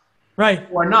leaf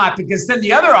or not, because then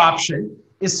the other option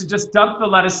is to just dump the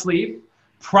lettuce leaf,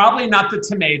 probably not the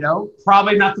tomato,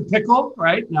 probably not the pickle,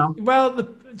 right? No.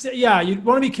 Well, you'd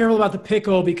want to be careful about the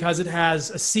pickle because it has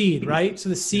a seed, right? So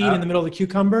the seed in the middle of the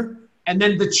cucumber. And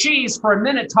then the cheese, for a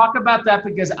minute, talk about that,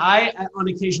 because I, on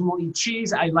occasion, will eat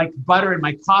cheese. I like butter in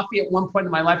my coffee. At one point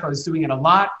in my life, I was doing it a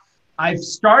lot. I've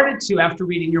started to, after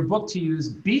reading your book, to use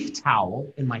beef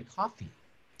tallow in my coffee.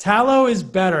 Tallow is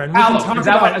better. And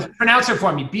tallow. Pronounce it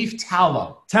for me. Beef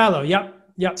tallow. Tallow, yep.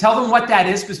 Tell them what that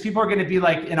is, because people are going to be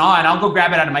like in awe, and I'll go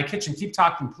grab it out of my kitchen. Keep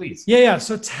talking, please. Yeah.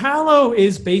 So tallow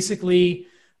is basically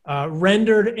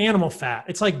rendered animal fat.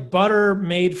 It's like butter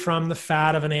made from the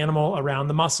fat of an animal around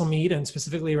the muscle meat and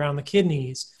specifically around the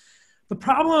kidneys.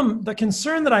 The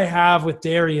concern that I have with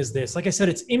dairy is this. Like I said,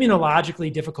 it's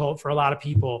immunologically difficult for a lot of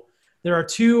people. There are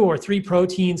 2 or 3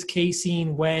 proteins,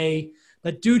 casein, whey,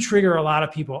 that do trigger a lot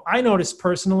of people. I notice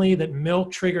personally that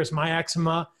milk triggers my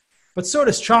eczema, but so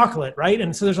does chocolate, right?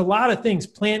 And so there's a lot of things,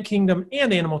 plant kingdom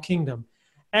and animal kingdom.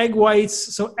 Egg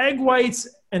whites. So egg whites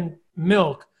and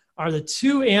milk are the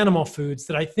 2 animal foods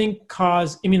that I think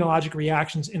cause immunologic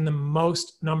reactions in the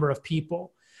most number of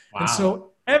people. Wow. And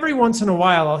so every once in a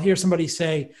while, I'll hear somebody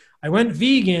say, I went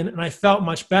vegan and I felt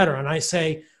much better. And I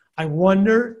say, I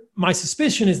wonder, my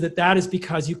suspicion is that is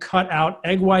because you cut out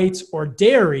egg whites or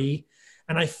dairy.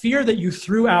 And I fear that you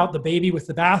threw out the baby with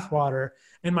the bathwater.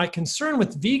 And my concern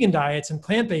with vegan diets and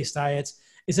plant-based diets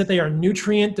is that they are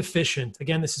nutrient deficient.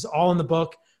 Again, this is all in the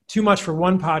book. Too much for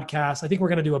one podcast. I think we're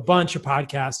going to do a bunch of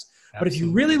podcasts. Absolutely. But if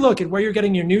you really look at where you're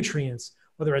getting your nutrients,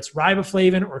 whether it's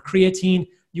riboflavin or creatine,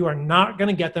 you are not going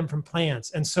to get them from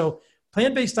plants. And so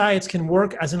plant-based diets can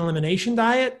work as an elimination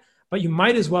diet, but you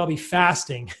might as well be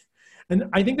fasting. And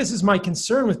I think this is my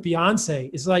concern with Beyonce,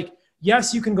 is like,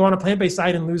 yes, you can go on a plant-based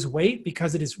diet and lose weight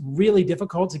because it is really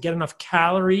difficult to get enough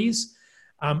calories,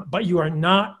 but you are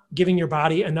not giving your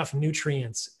body enough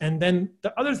nutrients. And then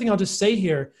the other thing I'll just say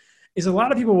here is a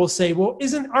lot of people will say, well,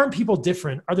 aren't people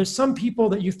different? Are there some people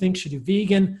that you think should do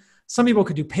vegan, Some people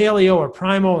could do paleo or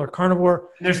primal or carnivore.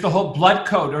 And there's the whole blood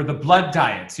code or the blood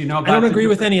diets, you know. I don't agree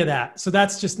with any of that. So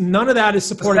that's just, none of that is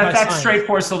supported by science. That's straight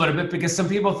for us a little bit, because some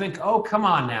people think, oh, come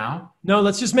on now. No,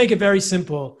 let's just make it very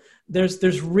simple.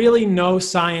 There's really no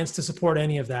science to support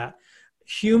any of that.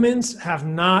 Humans have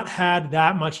not had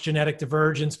that much genetic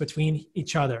divergence between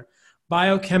each other.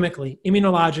 Biochemically,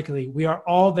 immunologically, we are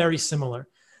all very similar.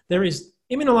 There is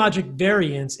immunologic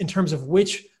variance in terms of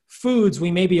which foods we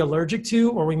may be allergic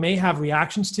to or we may have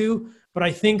reactions to, but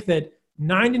I think that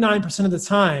 99% of the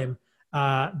time,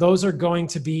 those are going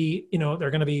to be, they're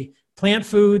going to be plant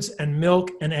foods and milk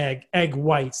and egg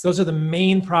whites. Those are the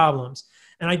main problems.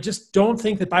 And I just don't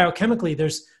think that biochemically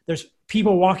there's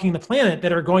people walking the planet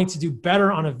that are going to do better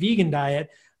on a vegan diet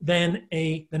than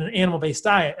an animal-based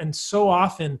diet. And so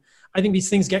often, I think these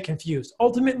things get confused.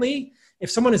 Ultimately,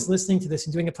 if someone is listening to this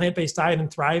and doing a plant-based diet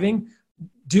and thriving,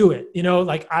 do it.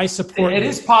 I support it. It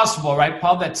is possible, right,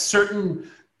 Paul, that certain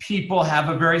people have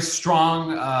a very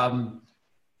strong,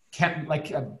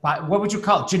 what would you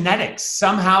call it? Genetics.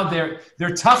 Somehow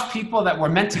they're tough people that were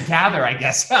meant to gather, I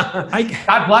guess.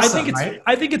 God bless them, right?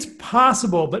 I think it's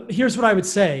possible, but here's what I would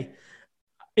say.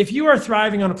 If you are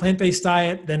thriving on a plant-based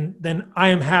diet, then I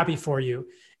am happy for you.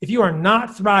 If you are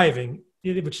not thriving,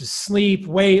 which is sleep,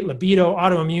 weight, libido,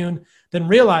 autoimmune, then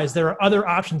realize there are other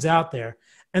options out there.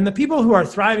 And the people who are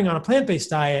thriving on a plant-based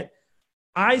diet,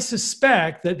 I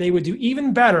suspect that they would do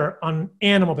even better on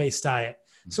animal-based diet.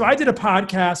 So I did a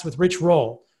podcast with Rich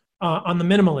Roll on The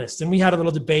Minimalist, and we had a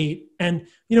little debate. And,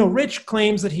 Rich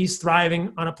claims that he's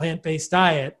thriving on a plant-based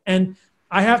diet. And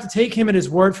I have to take him at his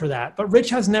word for that. But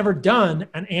Rich has never done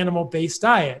an animal-based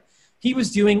diet. He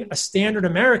was doing a standard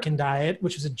American diet,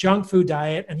 which was a junk food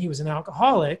diet, and he was an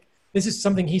alcoholic. This is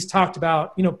something he's talked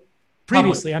about,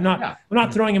 previously. I'm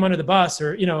not throwing him under the bus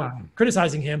or,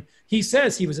 criticizing him. He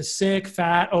says he was a sick,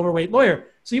 fat, overweight lawyer.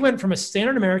 So he went from a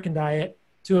standard American diet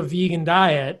to a vegan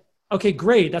diet. Okay,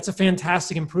 great. That's a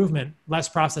fantastic improvement. Less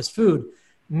processed food.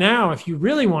 Now, if you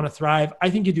really want to thrive, I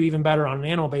think you do even better on an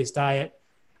animal-based diet.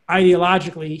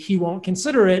 Ideologically, he won't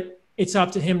consider it. It's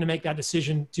up to him to make that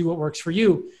decision, do what works for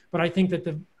you. But I think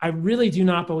that I really do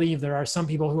not believe there are some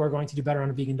people who are going to do better on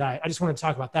a vegan diet. I just want to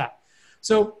talk about that.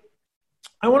 So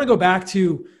I want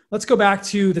to let's go back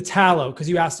to the tallow, because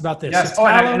you asked about this. Yes, so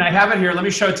and I have it here. Let me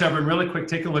show it to everyone really quick.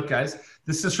 Take a look, guys.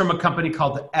 This is from a company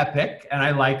called Epic, and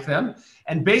I like them.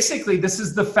 And basically, this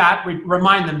is the fat,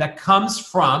 remind them, that comes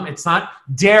from, it's not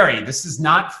dairy. This is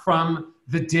not from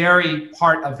the dairy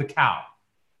part of the cow.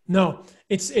 No,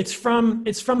 it's from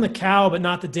the cow, but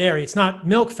not the dairy. It's not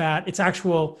milk fat. It's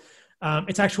actual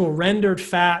rendered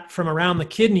fat from around the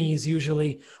kidneys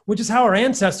usually, which is how our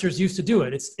ancestors used to do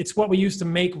it. It's what we used to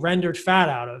make rendered fat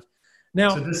out of.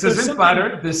 Now, so this isn't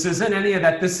butter. This isn't any of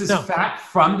that. This is fat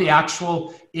from the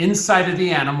actual inside of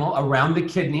the animal around the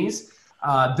kidneys.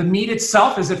 The meat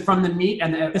itself, is it from the meat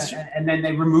and then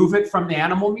they remove it from the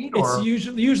animal meat? Or? It's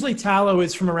usually tallow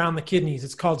is from around the kidneys.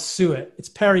 It's called suet. It's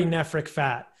perinephric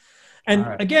fat. And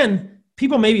again,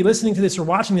 people may be listening to this or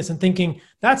watching this and thinking,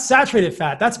 that's saturated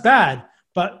fat. That's bad.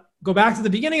 But go back to the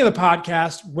beginning of the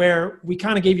podcast where we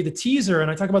kind of gave you the teaser, and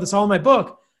I talk about this all in my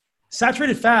book.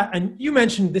 Saturated fat, and you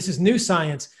mentioned this is new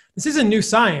science. This isn't new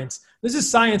science. This is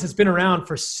science that's been around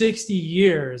for 60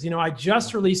 years. I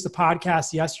just released a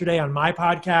podcast yesterday on my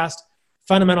podcast,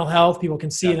 Fundamental Health. People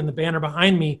can see it in the banner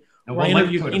behind me. Where I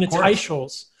interviewed Nina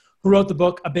Teicholz, who wrote the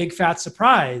book, A Big Fat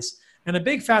Surprise. And A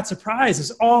Big Fat Surprise is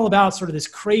all about sort of this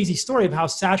crazy story of how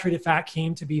saturated fat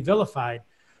came to be vilified.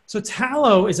 So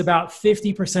tallow is about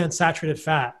 50% saturated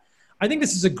fat. I think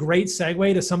this is a great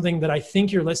segue to something that I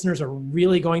think your listeners are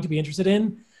really going to be interested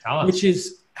in, which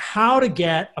is how to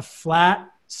get a flat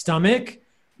stomach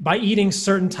by eating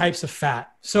certain types of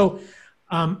fat. So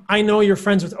I know you're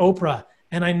friends with Oprah,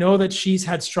 and I know that she's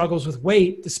had struggles with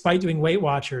weight despite doing Weight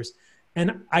Watchers.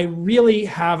 And I really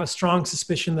have a strong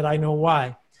suspicion that I know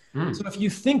why. So if you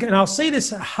think, and I'll say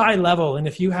this at a high level, and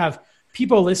if you have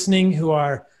people listening who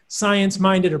are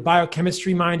science-minded or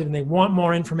biochemistry-minded and they want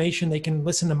more information, they can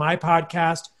listen to my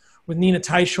podcast with Nina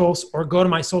Teicholz or go to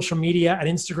my social media at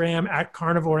Instagram at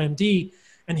CarnivoreMD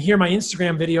and hear my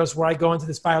Instagram videos where I go into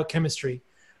this biochemistry.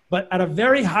 But at a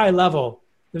very high level,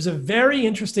 there's a very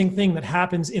interesting thing that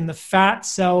happens in the fat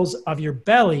cells of your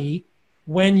belly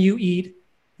when you eat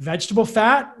vegetable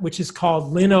fat, which is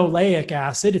called linoleic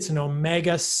acid. It's an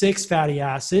omega-6 fatty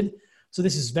acid. So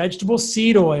this is vegetable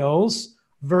seed oils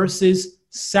versus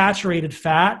saturated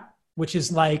fat, which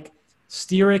is like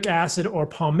stearic acid or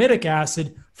palmitic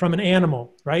acid from an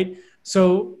animal, right?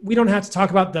 So we don't have to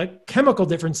talk about the chemical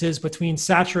differences between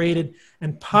saturated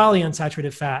and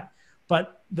polyunsaturated fat,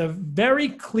 but the very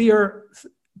clear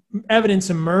evidence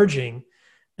emerging,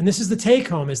 and this is the take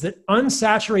home, is that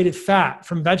unsaturated fat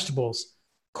from vegetables,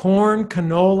 corn,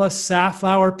 canola,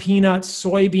 safflower, peanuts,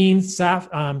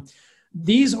 soybeans,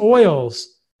 these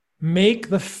oils make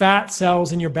the fat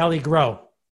cells in your belly grow.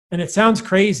 And it sounds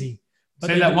crazy.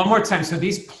 Say that one more time. So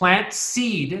these plant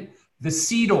seed, the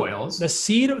seed oils.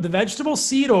 The vegetable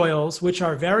seed oils, which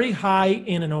are very high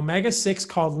in an omega-6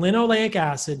 called linoleic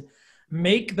acid,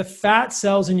 make the fat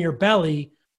cells in your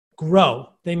belly grow.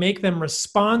 They make them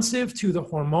responsive to the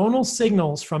hormonal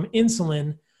signals from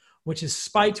insulin, which is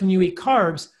spiked when you eat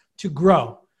carbs, to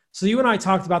grow. So you and I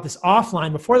talked about this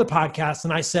offline before the podcast,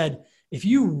 and I said, if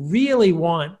you really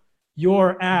want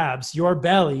your abs, your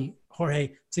belly,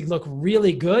 Jorge, to look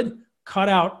really good, cut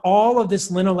out all of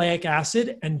this linoleic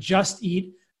acid and just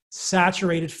eat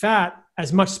saturated fat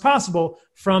as much as possible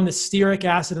from the stearic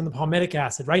acid and the palmitic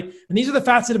acid, right? And these are the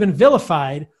fats that have been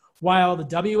vilified, while the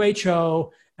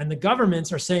WHO and the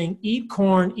governments are saying eat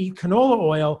corn, eat canola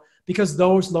oil, because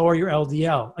those lower your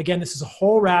LDL. Again, this is a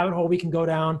whole rabbit hole we can go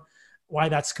down, why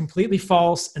that's completely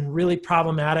false and really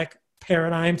problematic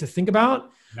paradigm to think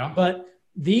about. Yeah. But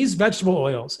these vegetable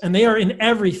oils, and they are in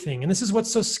everything, and this is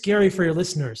what's so scary for your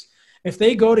listeners. If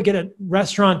they go to get a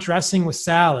restaurant dressing with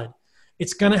salad,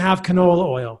 it's going to have canola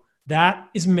oil. That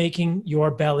is making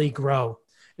your belly grow.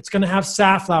 It's going to have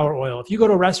safflower oil. If you go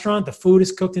to a restaurant, the food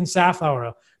is cooked in safflower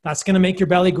oil. That's going to make your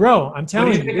belly grow. I'm telling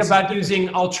you. What do you think about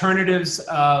using alternatives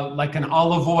like an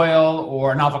olive oil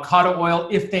or an avocado oil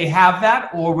if they have that?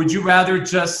 Or would you rather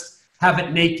just have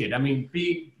it naked? I mean,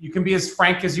 you can be as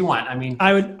frank as you want. I mean,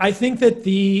 I think that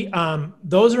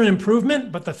those are an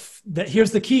improvement, but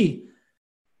here's the key.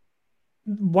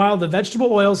 While the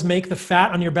vegetable oils make the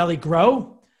fat on your belly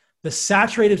grow, the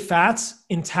saturated fats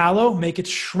in tallow make it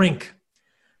shrink.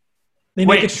 They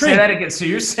make it shrink. Say that again. So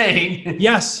you're saying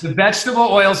yes, the vegetable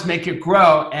oils make it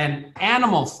grow, and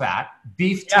animal fat,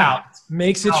 beef tallow,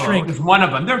 makes it shrink. Is one of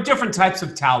them. There are different types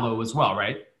of tallow as well,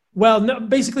 right? Well, no,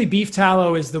 basically beef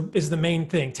tallow is the main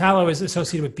thing. Tallow is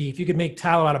associated with beef. You could make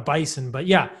tallow out of bison, but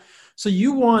yeah. So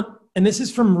you want, and this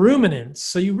is from ruminants,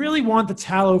 so you really want the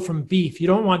tallow from beef. You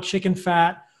don't want chicken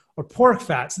fat or pork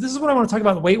fat. So this is what I want to talk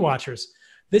about with Weight Watchers.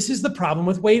 This is the problem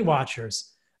with Weight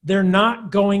Watchers. They're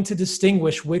not going to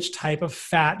distinguish which type of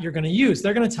fat you're going to use.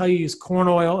 They're going to tell you use corn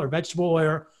oil or vegetable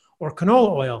oil or canola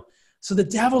oil. So the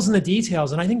devil's in the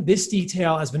details, and I think this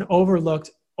detail has been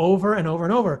overlooked over and over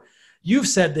and over. You've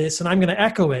said this, and I'm going to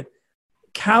echo it.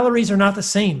 Calories are not the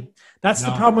same. That's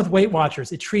the problem with Weight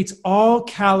Watchers. It treats all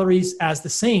calories as the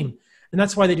same. And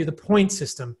that's why they do the point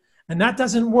system. And that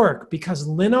doesn't work because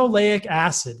linoleic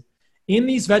acid in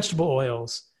these vegetable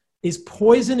oils is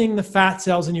poisoning the fat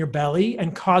cells in your belly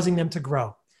and causing them to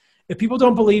grow. If people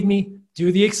don't believe me,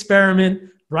 do the experiment.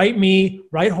 Write me,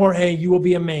 write Jorge. You will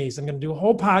be amazed. I'm going to do a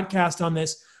whole podcast on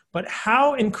this. But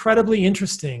how incredibly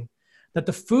interesting that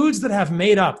the foods that have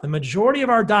made up the majority of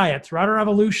our diet throughout our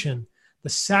evolution, the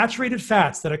saturated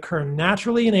fats that occur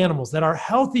naturally in animals that are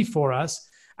healthy for us,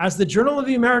 as the Journal of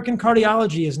the American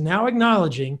Cardiology is now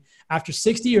acknowledging after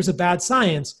 60 years of bad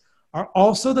science, are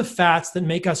also the fats that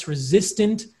make us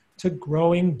resistant to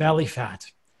growing belly fat.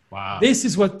 Wow. This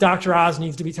is what Dr. Oz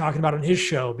needs to be talking about on his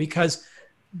show, because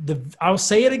I'll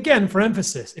say it again for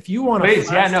emphasis. If you want to...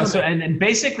 So, and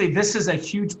basically this is a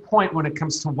huge point when it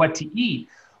comes to what to eat.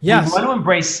 Yes. We want to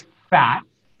embrace fat,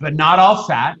 but not all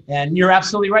fat. And you're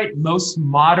absolutely right. Most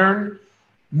modern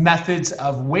methods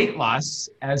of weight loss,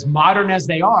 as modern as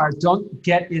they are, don't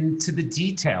get into the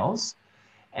details.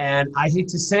 And I hate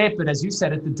to say it, but as you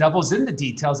said it, the devil's in the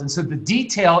details. And so the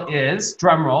detail is,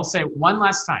 drum roll, say it one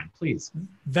last time, please.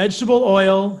 Vegetable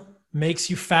oil makes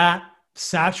you fat.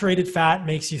 Saturated fat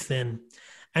makes you thin.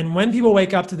 And when people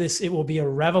wake up to this, it will be a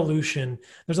revolution.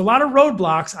 There's a lot of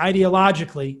roadblocks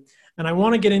ideologically. And I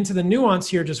want to get into the nuance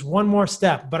here, just one more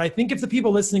step. But I think if the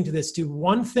people listening to this do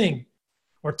one thing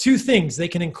or two things, they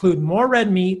can include more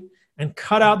red meat and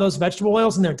cut out those vegetable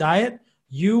oils in their diet,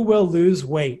 you will lose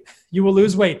weight. You will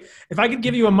lose weight. If I could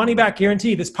give you a money back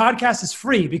guarantee, this podcast is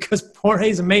free because Jorge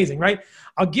is amazing, right?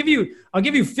 I'll give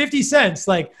you 50 cents.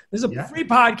 Like, this is a free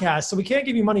podcast, so we can't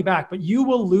give you money back, but you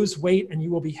will lose weight and you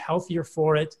will be healthier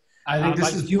for it. I think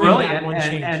this is brilliant.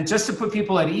 And just to put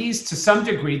people at ease to some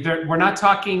degree, we're not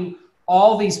talking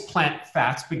all these plant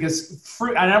fats, because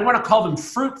fruit, and I want to call them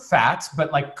fruit fats,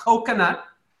 but like coconut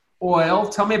oil.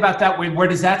 Tell me about that. Where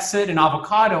does that sit? In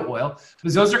avocado oil,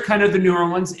 because those are kind of the newer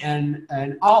ones, and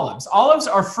olives. Olives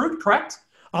are fruit, correct?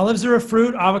 Olives are a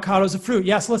fruit. Avocado is a fruit.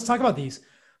 Yes. Let's talk about these.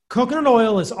 Coconut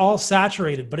oil is all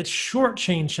saturated, but it's short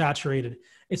chain saturated.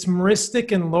 It's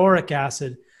myristic and lauric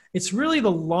acid. It's really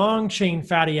the long chain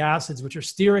fatty acids, which are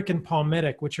stearic and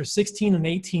palmitic, which are 16 and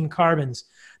 18 carbons,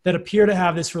 that appear to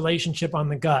have this relationship on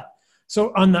the gut.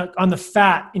 So on the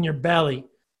fat in your belly,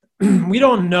 we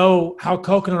don't know how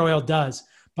coconut oil does,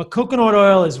 but coconut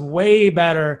oil is way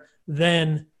better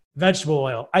than vegetable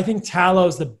oil. I think tallow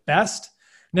is the best.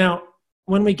 Now,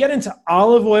 when we get into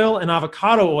olive oil and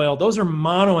avocado oil, those are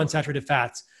monounsaturated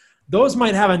fats. Those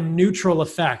might have a neutral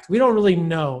effect. We don't really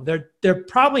know. They're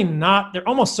probably not, they're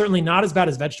almost certainly not as bad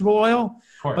as vegetable oil,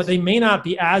 but they may not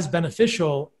be as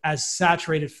beneficial as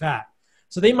saturated fat.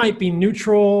 So they might be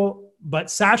neutral,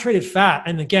 but saturated fat.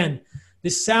 And again,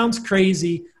 this sounds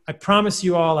crazy. I promise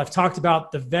you all, I've talked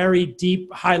about the very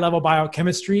deep, high-level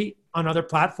biochemistry on other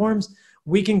platforms.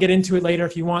 We can get into it later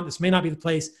if you want. This may not be the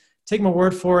place. Take my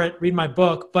word for it. Read my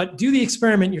book. But do the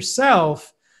experiment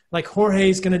yourself, like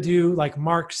Jorge's going to do, like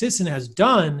Mark Sisson has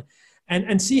done,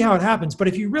 and see how it happens. But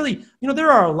if you really,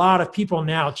 there are a lot of people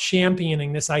now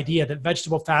championing this idea that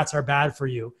vegetable fats are bad for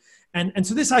you. And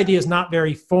so this idea is not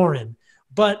very foreign.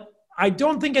 But I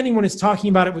don't think anyone is talking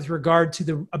about it with regard to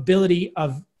the ability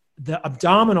of the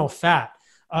abdominal fat,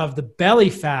 of the belly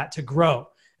fat to grow.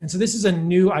 And so this is a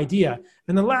new idea.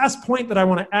 And the last point that I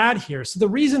want to add here, so the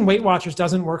reason Weight Watchers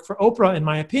doesn't work for Oprah, in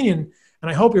my opinion, and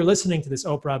I hope you're listening to this,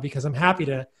 Oprah, because I'm happy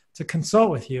to consult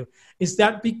with you, is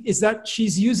that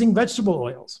she's using vegetable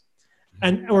oils.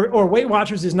 Or Weight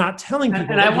Watchers is not telling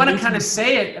people. And I want to kind of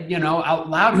say it, out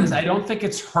loud, because I don't think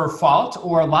it's her fault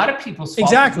or a lot of people's fault.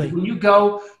 Exactly. When you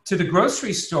go to the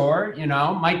grocery store,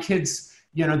 my kids,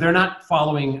 they're not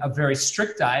following a very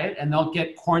strict diet, and they'll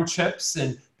get corn chips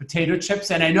and potato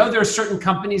chips. And I know there are certain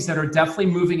companies that are definitely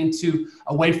moving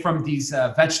away from these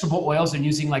vegetable oils and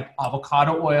using like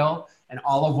avocado oil and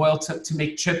olive oil to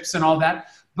make chips and all that.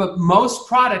 But most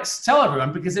products, tell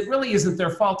everyone, because it really isn't their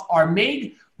fault, are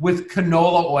made with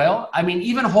canola oil. I mean,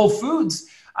 even Whole Foods,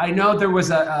 I know there was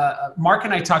Mark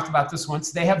and I talked about this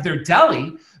once, they have their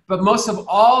deli, but most of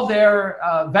all their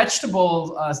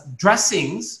vegetable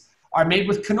dressings are made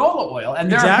with canola oil,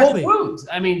 and they're Exactly. Whole Foods.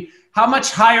 I mean, how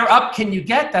much higher up can you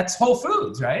get? That's Whole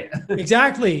Foods, right?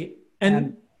 Exactly.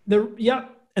 And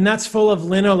that's full of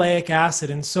linoleic acid.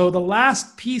 And so the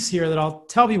last piece here that I'll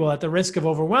tell people at the risk of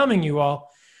overwhelming you all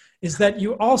is that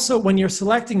you also, when you're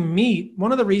selecting meat,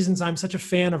 one of the reasons I'm such a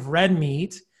fan of red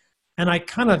meat, and I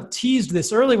kind of teased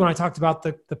this early when I talked about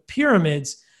the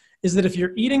pyramids, is that if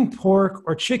you're eating pork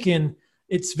or chicken,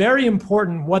 it's very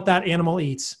important what that animal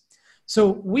eats.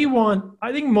 So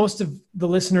I think most of the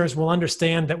listeners will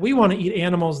understand that we want to eat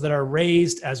animals that are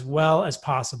raised as well as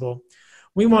possible.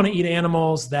 We want to eat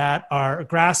animals that are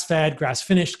grass-fed,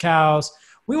 grass-finished cows.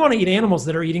 We want to eat animals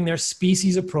that are eating their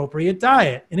species-appropriate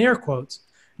diet, in air quotes.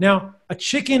 Now, a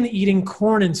chicken eating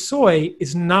corn and soy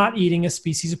is not eating a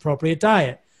species-appropriate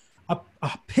diet.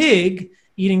 A pig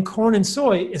eating corn and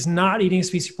soy is not eating a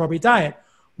species-appropriate diet.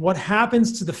 What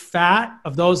happens to the fat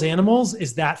of those animals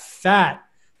is that fat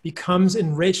becomes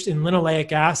enriched in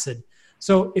linoleic acid.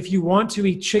 So if you want to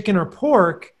eat chicken or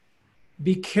pork,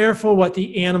 be careful what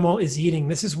the animal is eating.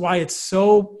 This is why it's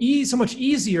so much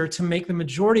easier to make the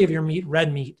majority of your meat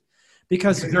red meat.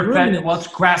 Because it's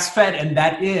grass-fed, and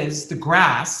that is the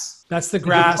grass. That's the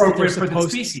grass that they're supposed for the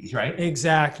species, right?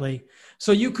 Exactly.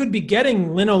 So you could be getting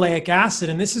linoleic acid,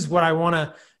 and this is what I want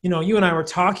to, you and I were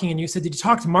talking, and you said, did you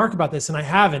talk to Mark about this? And I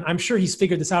haven't. I'm sure he's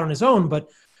figured this out on his own, but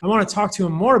I want to talk to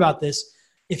him more about this.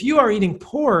 If you are eating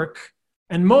pork,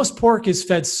 and most pork is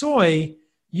fed soy,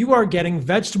 you are getting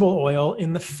vegetable oil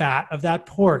in the fat of that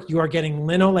pork. You are getting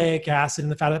linoleic acid in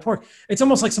the fat of that pork. It's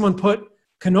almost like someone put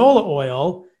canola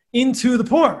oil into the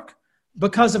pork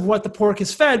because of what the pork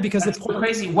is fed. Because that's the pork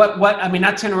crazy. What? I mean,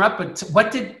 not to interrupt, but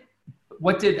what did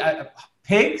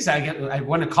pigs? I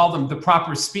want to call them the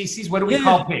proper species. What do we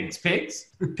call pigs?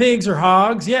 Pigs or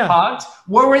hogs? Yeah. Hogs.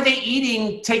 What were they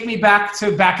eating? Take me back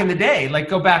in the day. Like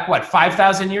go back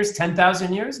 5,000 years,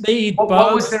 10,000 years? They eat bugs.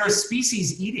 What was their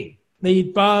species eating? They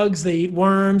eat bugs. They eat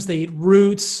worms. They eat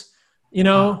roots. They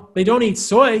don't eat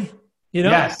soy.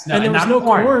 Yes. And there was no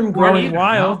corn growing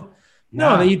wild.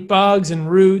 No, they eat bugs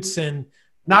and roots and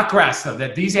not grass though.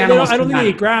 That these animals. I don't think they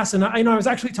eat grass. And I was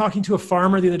actually talking to a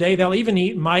farmer the other day. They'll even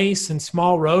eat mice and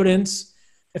small rodents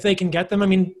if they can get them. I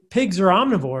mean, pigs are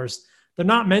omnivores. They're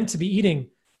not meant to be eating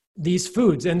these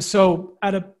foods. And so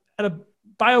at a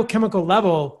biochemical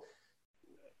level,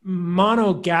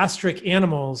 monogastric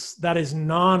animals, that is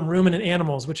non-ruminant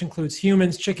animals, which includes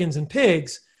humans, chickens, and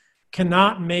pigs,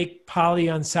 cannot make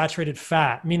polyunsaturated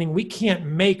fat, meaning we can't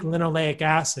make linoleic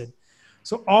acid.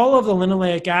 So all of the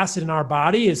linoleic acid in our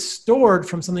body is stored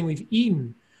from something we've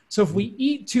eaten. So if we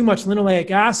eat too much linoleic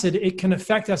acid, it can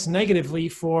affect us negatively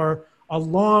for a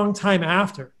long time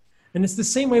after. And it's the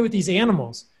same way with these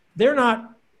animals. They're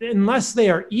not, unless they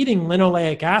are eating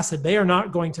linoleic acid, they are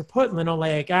not going to put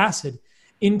linoleic acid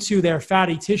into their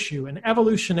fatty tissue. And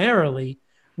evolutionarily,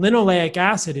 linoleic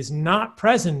acid is not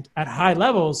present at high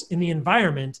levels in the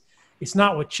environment. It's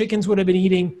not what chickens would have been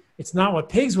eating. It's not what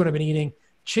pigs would have been eating.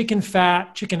 Chicken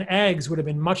fat, chicken eggs would have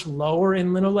been much lower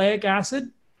in linoleic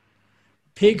acid.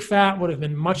 Pig fat would have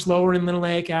been much lower in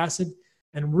linoleic acid.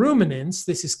 And ruminants,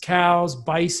 this is cows,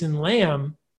 bison,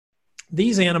 lamb,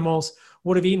 these animals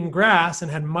would have eaten grass and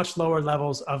had much lower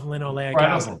levels of linoleic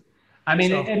acid. I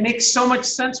mean, it makes so much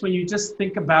sense when you just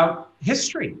think about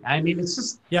history. I mean, it's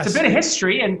just it's a bit of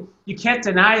history, and you can't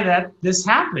deny that this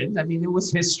happened. I mean, it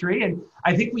was history, and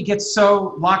I think we get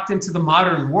so locked into the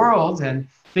modern world and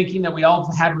thinking that we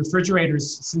all had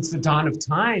refrigerators since the dawn of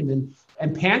time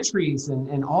and pantries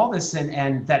and all this,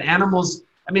 and that animals,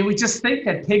 I mean, we just think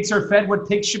that pigs are fed what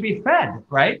pigs should be fed,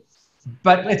 right?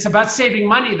 But it's about saving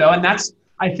money, though, and that's,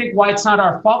 I think, why it's not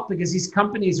our fault, because these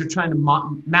companies are trying to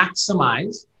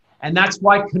maximize. And that's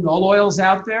why canola oil's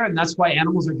out there, and that's why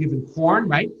animals are given corn,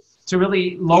 right, to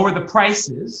really lower the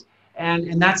prices.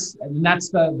 And that's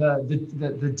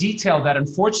the detail that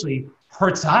unfortunately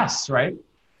hurts us, right?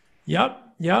 Yep.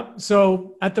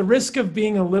 So at the risk of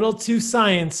being a little too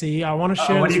sciencey, I want to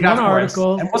share this one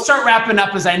article. And we'll start wrapping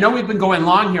up, as I know we've been going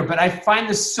long here, but I find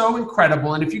this so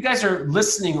incredible. And if you guys are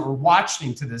listening or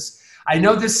watching to this, I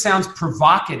know this sounds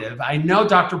provocative. I know,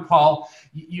 Dr. Paul,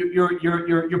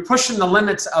 you're pushing the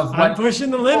limits of what I'm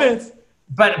pushing the limits.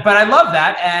 But I love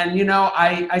that. And, you know,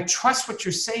 I trust what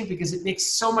you're saying, because it makes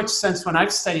so much sense when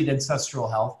I've studied ancestral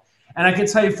health. And I can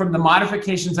tell you from the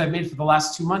modifications I've made for the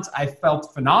last 2 months, I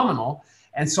felt phenomenal.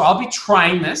 And so I'll be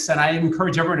trying this, and I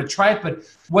encourage everyone to try it. But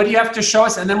what do you have to show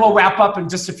us? And then we'll wrap up in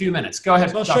just a few minutes. Go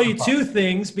ahead. So I'll show you two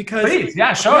things, because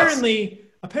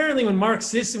apparently when Mark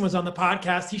Sisson was on the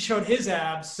podcast, he showed his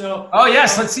abs. So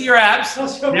yes, let's see your abs.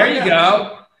 There you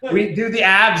go. We do the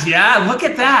abs. Yeah, look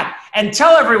at that. And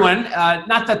tell everyone,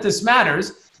 not that this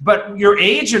matters, but your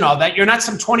age and all that. You're not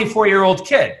some 24-year-old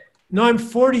kid. No, I'm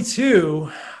 42.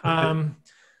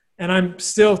 And I'm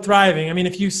still thriving. I mean,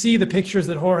 if you see the pictures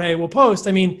that Jorge will post,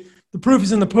 I mean, the proof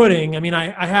is in the pudding. I mean,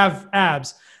 I have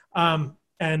abs. And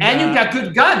you've got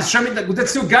good guns. Show me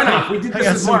let's do a gun off. We did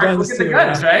this with Mark. Look at the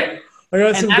guns, right? I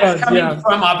got some guns, coming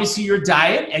from obviously your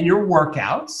diet and your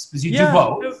workouts, because you do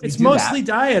both. It's mostly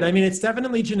diet. I mean, it's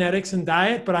definitely genetics and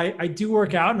diet, but I do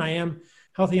work out and I am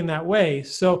healthy in that way.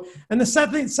 So, and the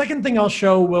second thing I'll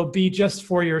show will be just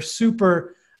for your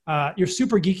super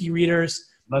geeky readers.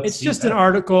 It's just an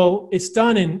article. It's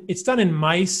done in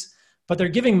mice, but they're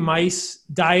giving mice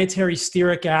dietary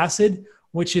stearic acid,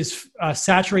 which is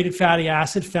saturated fatty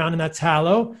acid found in that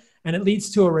tallow, and it leads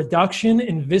to a reduction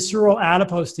in visceral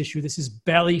adipose tissue. This is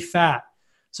belly fat.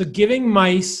 So giving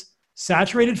mice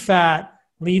saturated fat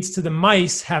leads to the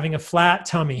mice having a flat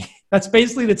tummy. That's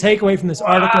basically the takeaway from this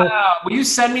article. Will you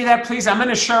send me that, please? I'm going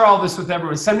to share all this with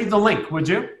everyone. Send me the link, would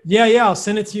you? Yeah, I'll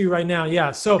send it to you right now.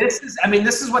 Yeah. So this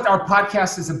is what our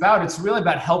podcast is about. It's really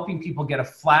about helping people get a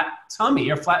flat tummy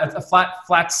or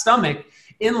flat stomach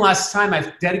in less time.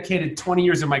 I've dedicated 20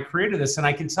 years of my career to this, and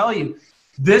I can tell you,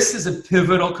 this is a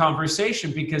pivotal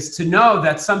conversation, because to know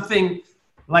that something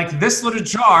like this little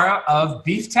jar of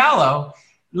beef tallow,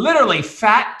 literally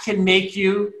fat can make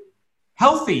you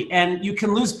healthy, and you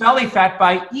can lose belly fat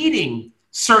by eating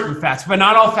certain fats, but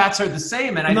not all fats are the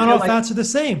same. And not all fats are the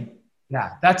same.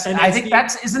 Yeah,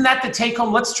 isn't that the take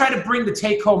home? Let's try to bring the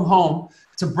take home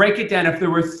to break it down. If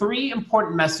there were 3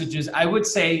 important messages, I would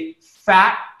say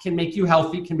fat can make you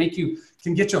healthy, can get you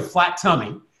a flat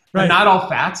tummy, but not all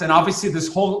fats. And obviously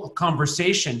this whole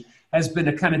conversation has been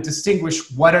to kind of distinguish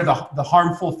what are the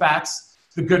harmful fats,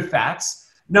 the good fats.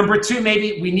 Number 2,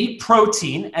 maybe we need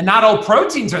protein, and not all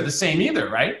proteins are the same either,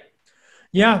 right?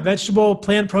 Yeah, vegetable,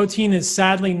 plant protein is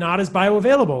sadly not as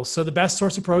bioavailable. So the best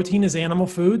source of protein is animal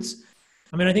foods.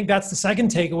 I mean, I think that's the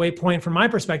second takeaway point from my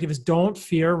perspective is don't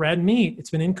fear red meat. It's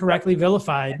been incorrectly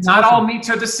vilified. Not all meats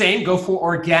are the same. Go for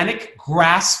organic,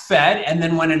 grass-fed, and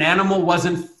then when an animal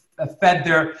wasn't fed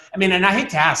there, I mean, and I hate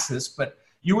to ask this, but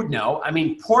you would know, I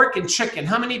mean, pork and chicken,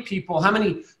 how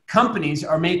many companies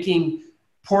are making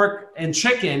pork and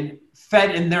chicken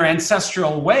fed in their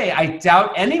ancestral way? I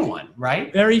doubt anyone,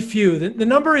 right? Very few. The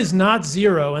number is not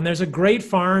 0. And there's a great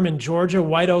farm in Georgia,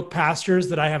 White Oak Pastures,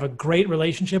 that I have a great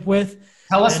relationship with.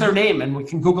 Tell us their name and we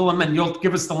can Google them and you'll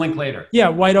give us the link later. Yeah,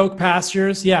 White Oak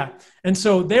Pastures. Yeah. And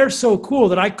so they're so cool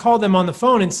that I called them on the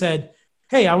phone and said,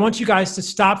 hey, I want you guys to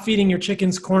stop feeding your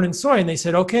chickens corn and soy. And they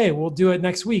said, okay, we'll do it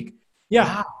next week. Yeah.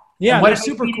 Wow. Yeah. And what they're are they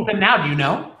super feeding cool. them now? Do you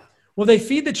know? Well, they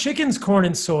feed the chickens corn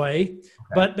and soy.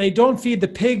 but they don't feed the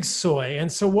pigs soy.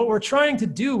 And so what we're trying to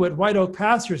do at White Oak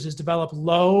Pastures is develop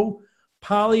low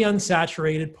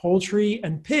polyunsaturated poultry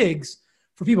and pigs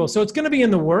for people. So it's going to be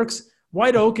in the works.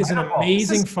 White Oak is an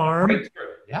amazing farm.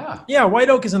 Yeah, White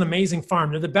Oak is an amazing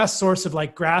farm. They're the best source of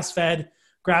like grass-fed,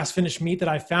 grass-finished meat that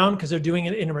I found because they're doing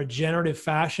it in a regenerative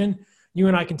fashion. You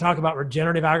and I can talk about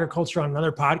regenerative agriculture on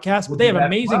another podcast, but they have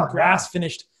amazing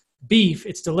grass-finished beef.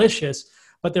 It's delicious,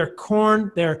 but their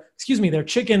corn, their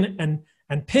chicken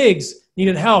and pigs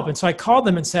needed help. And so I called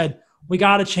them and said, we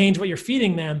got to change what you're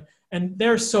feeding them. And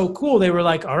they're so cool. They were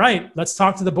like, all right, let's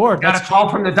talk to the board. Got a call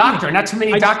from the doctor. Not too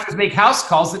many doctors make house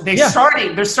calls.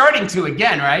 They're starting to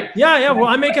again, right? Yeah. Well,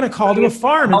 I'm making a call to a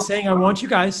farm and saying, I want you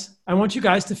guys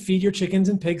to feed your chickens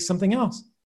and pigs something else.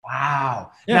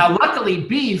 Wow. Yeah. Now, luckily,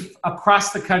 beef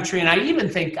across the country, and I even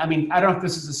think, I don't know if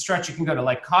this is a stretch, you can go to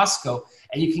like Costco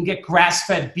and you can get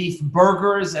grass-fed beef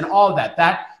burgers and all of that.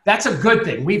 That's a good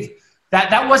thing.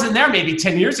 That wasn't there maybe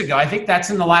 10 years ago. I think that's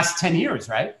in the last 10 years,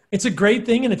 right? It's a great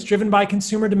thing, and it's driven by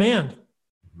consumer demand,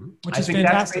 which is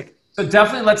fantastic. So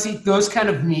definitely let's eat those kind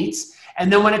of meats.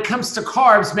 And then when it comes to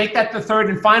carbs, make that the third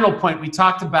and final point. We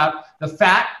talked about the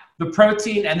fat, the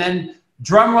protein, and then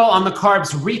drum roll on the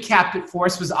carbs. Recap it for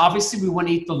us was obviously we want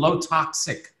to eat the low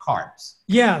toxic carbs.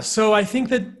 Yeah, so I think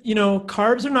that,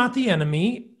 carbs are not the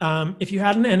enemy. If you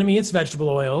had an enemy, it's vegetable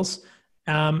oils.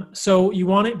 So you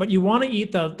want to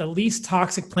eat the least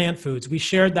toxic plant foods. We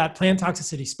shared that plant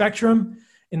toxicity spectrum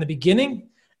in the beginning.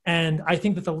 And I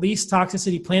think that the least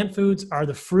toxicity plant foods are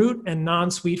the fruit and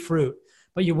non-sweet fruit,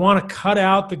 but you want to cut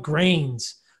out the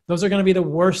grains. Those are going to be the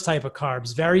worst type of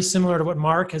carbs, very similar to what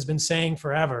Mark has been saying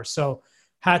forever. So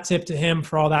hat tip to him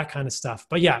for all that kind of stuff.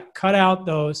 But yeah, cut out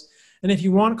those. And if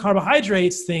you want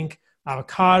carbohydrates, think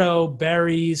avocado,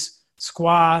 berries,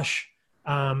 squash.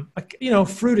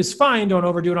 Fruit is fine. Don't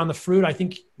overdo it on the fruit. I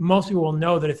think most people will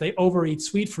know that if they overeat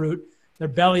sweet fruit, their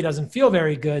belly doesn't feel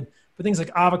very good. But things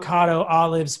like avocado,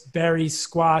 olives, berries,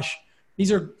 squash,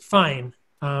 these are fine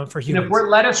for humans. And if we're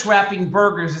lettuce wrapping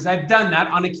burgers, as I've done that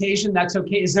on occasion, that's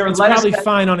okay. Is there a it's lettuce probably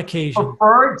fine on occasion?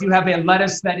 Preferred? Do you have a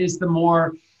lettuce that is the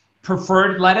more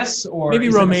preferred lettuce, or maybe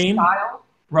romaine?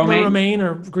 Romaine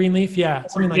or green leaf, yeah,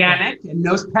 something organic like that. And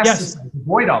no pesticides. Yes.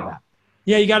 Avoid all that.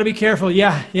 Yeah, you got to be careful.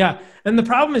 Yeah. And the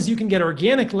problem is you can get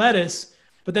organic lettuce,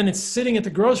 but then it's sitting at the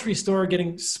grocery store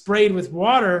getting sprayed with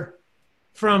water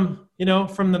from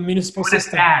the municipal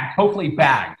system. Bagged, hopefully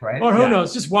bagged, right? Or who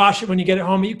knows? Just wash it when you get it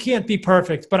home. You can't be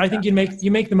perfect, but I think you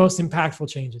make the most impactful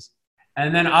changes.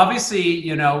 And then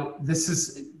obviously,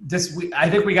 I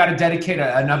think we got to dedicate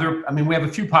another, we have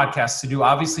a few podcasts to do,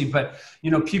 obviously, but,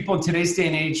 people in today's day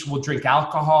and age will drink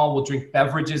alcohol, will drink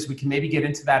beverages. We can maybe get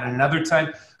into that another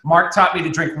time. Mark taught me to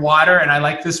drink water, and I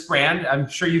like this brand. I'm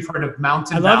sure you've heard of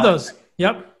Mountain Valley. I love those.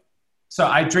 Yep. So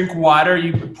I drink water.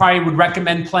 You probably would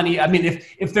recommend plenty.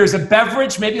 If there's a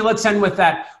beverage, maybe let's end with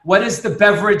that. What is the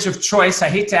beverage of choice? I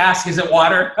hate to ask. Is it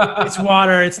water? It's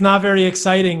water. It's not very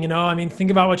exciting.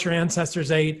 Think about what your ancestors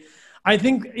ate. I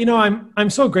think, I'm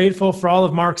so grateful for all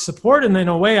of Mark's support. And in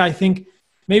a way, I think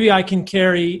maybe I can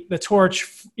carry the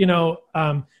torch.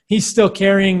 He's still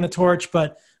carrying the torch,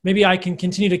 but maybe I can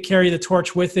continue to carry the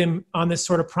torch with him on this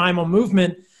sort of primal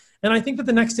movement. And I think that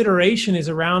the next iteration is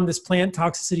around this plant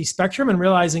toxicity spectrum and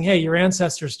realizing, hey, your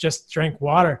ancestors just drank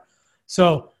water.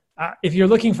 So if you're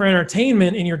looking for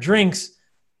entertainment in your drinks,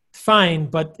 fine,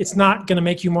 but it's not going to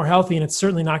make you more healthy, and it's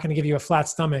certainly not going to give you a flat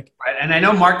stomach. Right, and I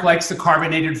know Mark likes the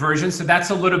carbonated version, so that's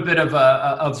a little bit of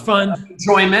it's fun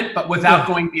enjoyment, but without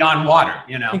going beyond water,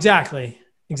 Exactly.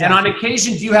 And on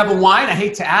occasion, do you have a wine? I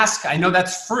hate to ask. I know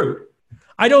that's fruit.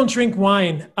 I don't drink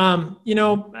wine.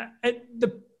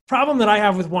 The problem that I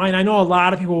have with wine, I know a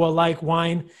lot of people will like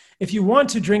wine. If you want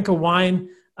to drink a wine,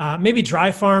 maybe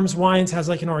Dry Farms Wines has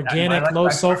like an organic, low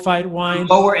sulfite wine.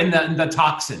 Lower in the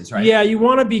toxins, right? Yeah, you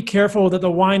want to be careful that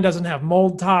the wine doesn't have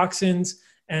mold toxins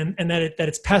and that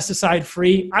it's pesticide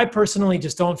free. I personally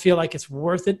just don't feel like it's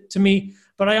worth it to me,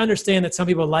 but I understand that some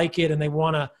people like it and they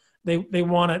want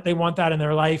that in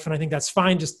their life, and I think that's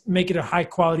fine. Just make it a high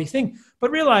quality thing,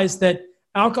 but realize that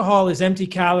alcohol is empty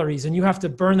calories, and you have to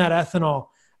burn that ethanol.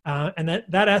 And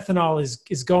that ethanol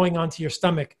is going onto your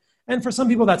stomach. And for some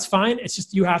people, that's fine. It's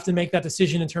just you have to make that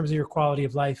decision in terms of your quality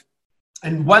of life.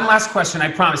 And one last question,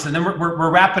 I promise, and then we're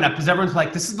wrapping up, because everyone's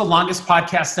like, this is the longest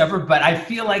podcast ever, but I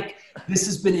feel like this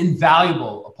has been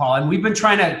invaluable, Paul. And we've been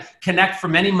trying to connect for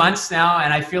many months now,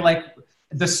 and I feel like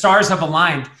the stars have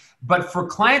aligned. But for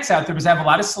clients out there, because I have a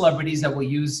lot of celebrities that will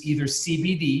use either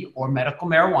CBD or medical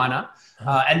marijuana,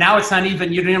 and now it's not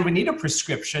even, you don't even need a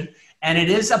prescription. And it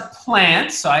is a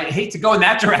plant, so I hate to go in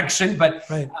that direction, but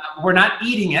we're not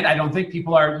eating it. I don't think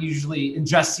people are usually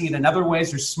ingesting it in other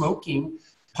ways or smoking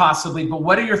possibly. But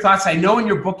what are your thoughts? I know in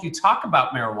your book you talk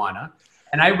about marijuana,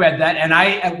 and I read that, and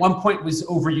I at one point was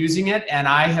overusing it, and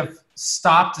I have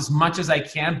stopped as much as I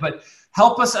can. But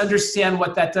help us understand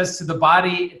what that does to the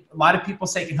body. A lot of people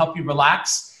say it can help you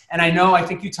relax. And I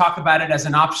think you talk about it as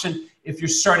an option if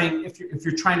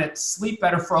you're trying to sleep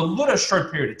better for a little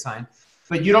short period of time.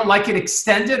 But you don't like it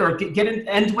extended, or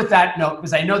end with that note,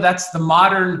 because I know that's the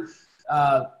modern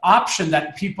option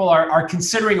that people are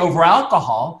considering over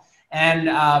alcohol. And,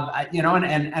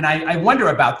 I wonder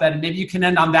about that. And maybe you can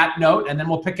end on that note, and then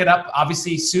we'll pick it up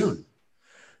obviously soon.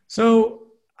 So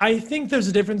I think there's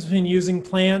a difference between using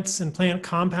plants and plant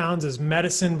compounds as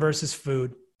medicine versus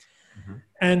food. Mm-hmm.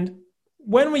 And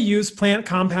when we use plant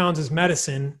compounds as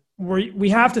medicine, we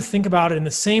have to think about it in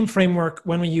the same framework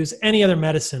when we use any other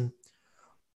medicine.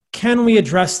 Can we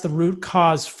address the root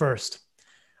cause first?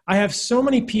 I have so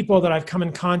many people that I've come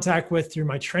in contact with through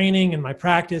my training and my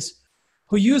practice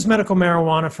who use medical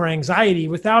marijuana for anxiety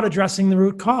without addressing the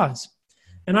root cause.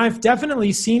 And I've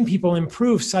definitely seen people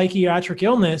improve psychiatric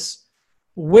illness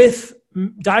with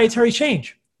dietary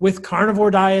change, with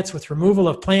carnivore diets, with removal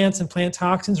of plants and plant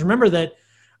toxins. Remember that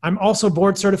I'm also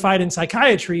board certified in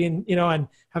psychiatry and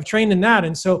have trained in that.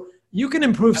 And so you can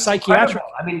improve psychiatric.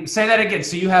 Incredible. I mean, say that again.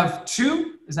 So you have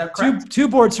two, is that correct? Two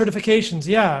board certifications.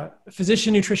 Yeah.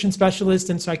 Physician, nutrition specialist,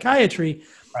 and psychiatry.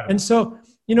 Incredible. And so,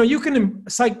 you can,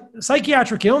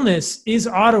 psychiatric illness is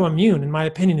autoimmune, in my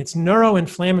opinion. It's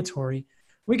neuroinflammatory.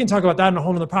 We can talk about that in a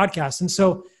whole other podcast. And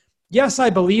so, yes, I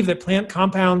believe that plant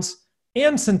compounds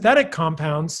and synthetic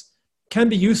compounds can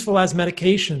be useful as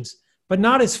medications, but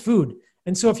not as food.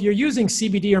 And so if you're using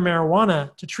CBD or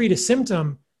marijuana to treat a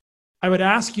symptom, I would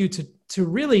ask you to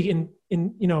really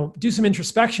do some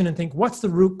introspection and think, what's the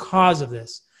root cause of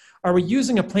this? Are we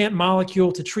using a plant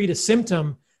molecule to treat a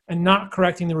symptom and not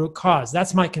correcting the root cause?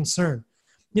 That's my concern.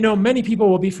 Many people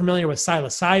will be familiar with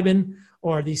psilocybin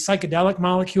or these psychedelic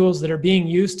molecules that are being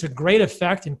used to great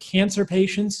effect in cancer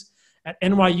patients at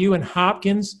NYU and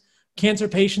Hopkins, cancer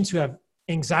patients who have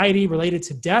anxiety related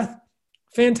to death.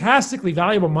 Fantastically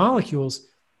valuable molecules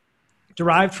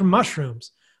derived from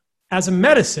mushrooms as a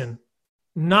medicine,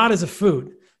 not as a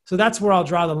food. So that's where I'll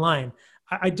draw the line.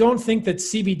 I don't think that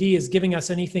CBD is giving us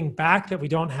anything back that we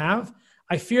don't have.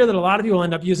 I fear that a lot of people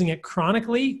end up using it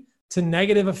chronically to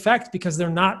negative effect because they're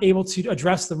not able to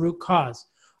address the root cause.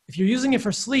 If you're using it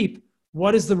for sleep,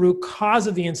 what is the root cause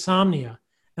of the insomnia?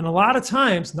 And a lot of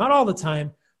times, not all the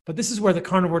time, but this is where the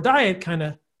carnivore diet kind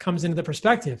of comes into the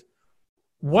perspective.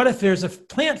 What if there's a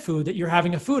plant food that you're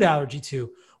having a food allergy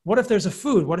to? What if there's a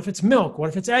food? What if it's milk? What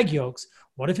if it's egg yolks?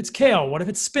 What if it's kale? What if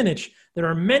it's spinach? There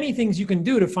are many things you can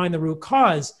do to find the root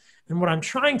cause. And what I'm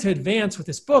trying to advance with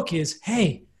this book is,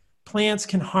 hey, plants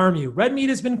can harm you. Red meat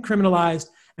has been criminalized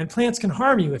and plants can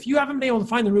harm you. If you haven't been able to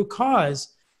find the root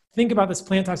cause, think about this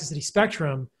plant toxicity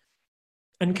spectrum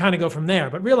and kind of go from there.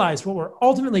 But realize what we're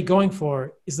ultimately going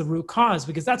for is the root cause,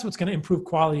 because that's what's going to improve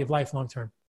quality of life long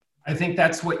term. I think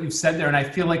that's what you've said there. And I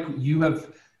feel like you have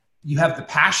the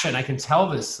passion, I can tell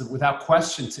this without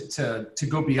question, to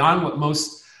go beyond what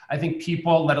most, I think,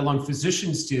 people, let alone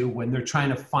physicians, do when they're trying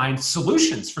to find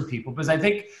solutions for people. Because I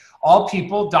think all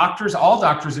people, doctors, all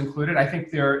doctors included, I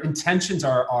think their intentions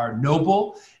are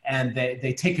noble, and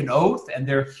they take an oath, and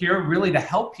they're here really to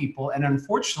help people. And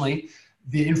unfortunately,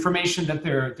 the information that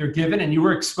they're given, and you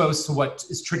were exposed to what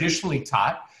is traditionally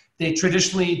taught, they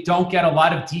traditionally don't get a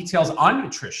lot of details on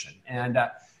nutrition. And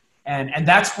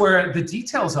that's where the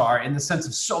details are, in the sense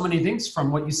of so many things,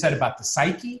 from what you said about the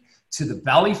psyche to the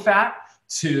belly fat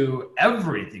to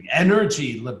everything,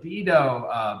 energy,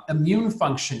 libido, immune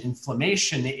function,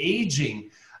 inflammation, aging.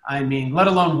 I mean, let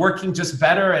alone working just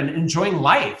better and enjoying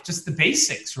life, just the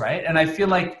basics, right? And I feel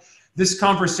like this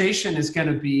conversation is going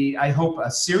to be, I hope, a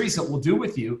series that we'll do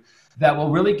with you that will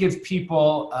really give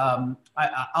people,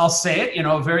 I'll say it,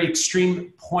 a very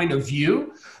extreme point of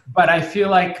view. But I feel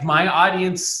like my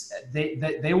audience,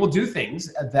 they will do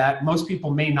things that most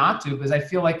people may not do, because I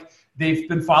feel like they've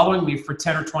been following me for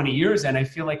 10 or 20 years. And I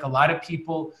feel like a lot of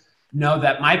people know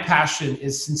that my passion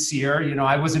is sincere.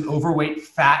 I was an overweight,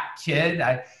 fat kid.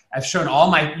 I've shown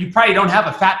you probably don't have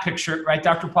a fat picture, right,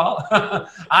 Dr. Paul?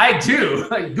 I do.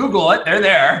 Google it, they're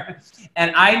there.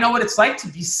 And I know what it's like to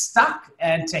be stuck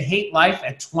and to hate life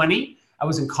at 20. I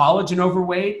was in college and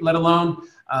overweight, let alone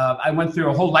I went through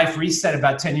a whole life reset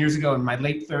about 10 years ago in my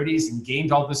late 30s and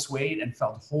gained all this weight and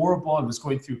felt horrible and was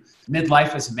going through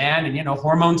midlife as a man. And,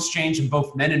 hormones change in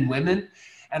both men and women.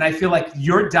 And I feel like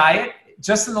your diet,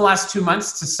 just in the last 2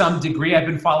 months, to some degree, I've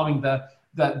been following the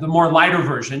the more lighter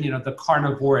version, the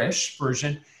carnivore-ish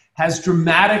version, has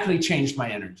dramatically changed my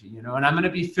energy, and I'm going to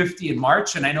be 50 in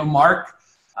March. And I know Mark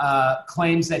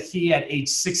claims that he, at age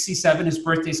 67, his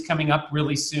birthday's coming up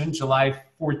really soon, July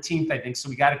 14th, I think. So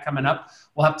we got it coming up.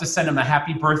 We'll have to send him a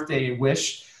happy birthday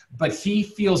wish. But he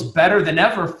feels better than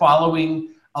ever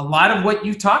following a lot of what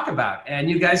you talk about. And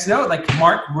you guys know, like,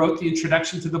 Mark wrote the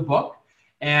introduction to the book.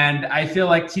 And I feel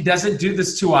like he doesn't do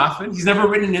this too often. He's never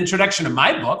written an introduction to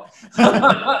my book.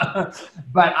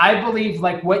 But I believe,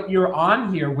 like, what you're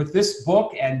on here with this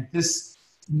book and this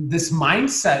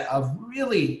mindset of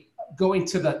really going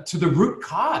to the root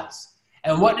cause.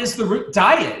 And what is the root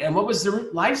diet? And what was the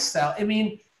root lifestyle? I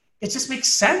mean, it just makes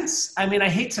sense. I mean, I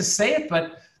hate to say it,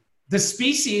 but the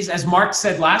species, as Mark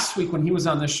said last week when he was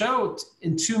on the show,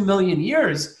 in 2 million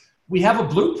years, we have a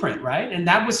blueprint, right? And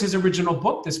that was his original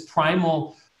book, this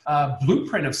primal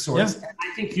blueprint of sorts. Yeah. And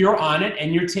I think you're on it,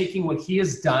 and you're taking what he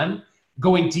has done,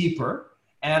 going deeper.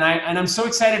 And I'm so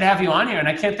excited to have you on here. And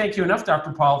I can't thank you enough,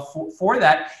 Dr. Paul, for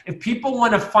that. If people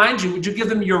want to find you, would you give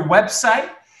them your website?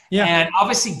 Yeah. And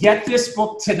obviously get this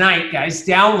book tonight, guys.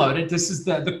 Download it. This is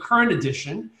the current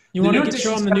edition. You want to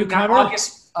show them the new cover?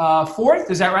 August 4th,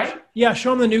 is that right? Yeah,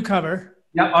 show them the new cover.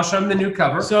 Yep, I'll show them the new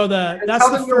cover. So that's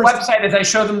tell them your website as I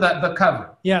show them the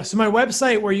cover. Yeah, so my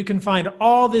website where you can find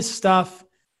all this stuff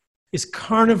is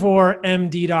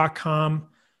carnivoremd.com.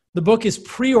 The book is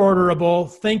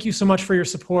pre-orderable. Thank you so much for your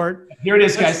support. Here it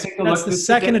is, guys. Take a look. That's the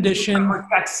second edition. It's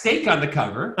got steak on the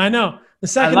cover. I know. The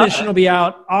second edition will be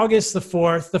out August the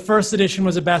 4th. The first edition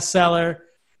was a bestseller.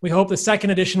 We hope the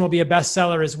second edition will be a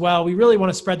bestseller as well. We really want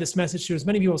to spread this message to as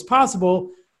many people as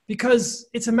possible because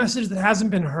it's a message that hasn't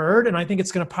been heard, and I think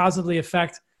it's going to positively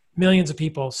affect millions of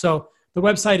people. So the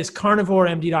website is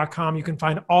carnivoremd.com. You can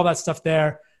find all that stuff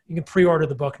there. You can pre-order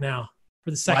the book now for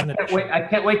the second edition. I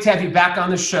can't wait to have you back on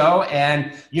the show.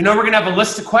 And we're going to have a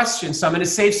list of questions. So I'm going to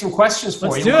save some questions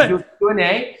for you. Let's do it. Do a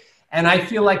Q&A. And I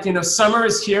feel like, summer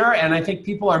is here, and I think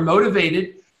people are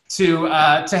motivated to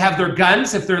have their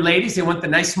guns. If they're ladies, they want the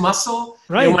nice muscle.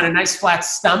 Right. They want a nice flat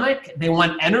stomach. They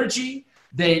want energy.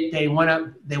 They want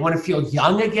to feel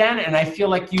young again. And I feel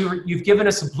like you've given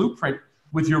us a blueprint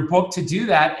with your book to do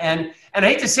that. And I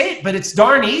hate to say it, but it's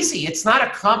darn easy. It's not a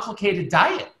complicated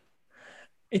diet.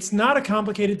 It's not a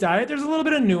complicated diet. There's a little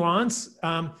bit of nuance.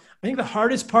 I think the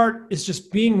hardest part is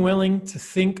just being willing to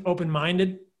think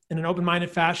open-minded in an open-minded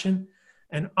fashion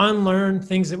and unlearn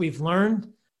things that we've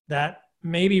learned that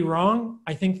may be wrong.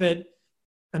 I think that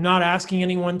I'm not asking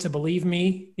anyone to believe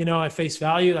me, at face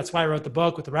value. That's why I wrote the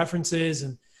book with the references,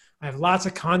 and I have lots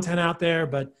of content out there,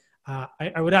 but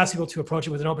I would ask people to approach it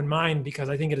with an open mind because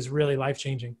I think it is really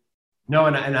life-changing. No,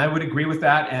 and I would agree with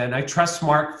that. And I trust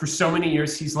Mark for so many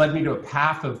years. He's led me to a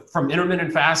path from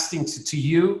intermittent fasting to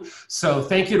you. So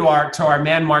thank you to our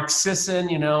man, Mark Sisson,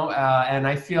 and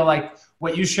I feel like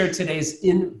what you shared today is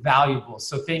invaluable.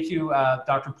 So thank you,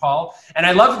 Dr. Paul. And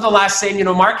I love the last name.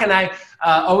 Mark and I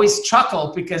always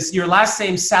chuckle because your last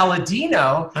name,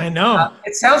 Saladino. I know.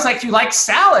 It sounds like you like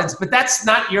salads, but that's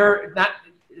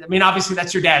obviously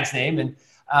that's your dad's name. And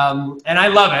I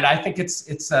love it. I think it's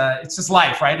just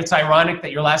life, right? It's ironic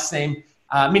that your last name,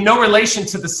 no relation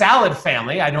to the salad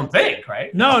family, I don't think,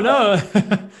 right? No.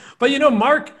 But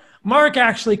Mark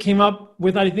actually came up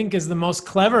with, I think, is the most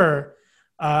clever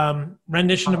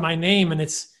rendition of my name. And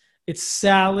it's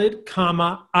salad,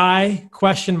 I ?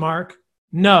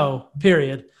 No,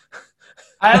 period.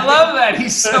 I love that.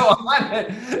 He's so on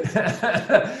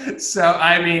it. So,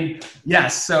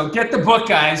 yes. So get the book,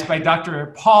 guys, by Dr.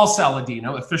 Paul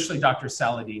Saladino, officially Dr.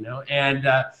 Saladino. And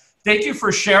thank you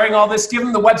for sharing all this. Give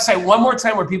them the website one more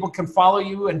time where people can follow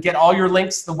you and get all your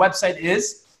links. The website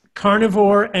is?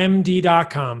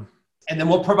 carnivoremd.com. And then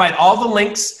we'll provide all the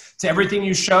links to everything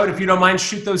you showed. If you don't mind,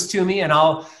 shoot those to me and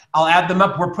I'll add them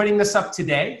up. We're putting this up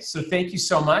today. So thank you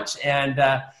so much. And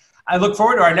I look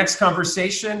forward to our next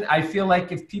conversation. I feel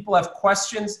like if people have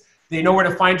questions, they know where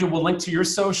to find you. We'll link to your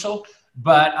social.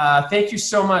 But thank you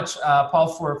so much, Paul,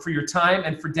 for your time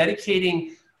and for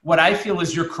dedicating what I feel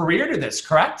is your career to this,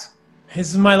 correct?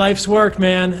 This is my life's work,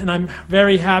 man. And I'm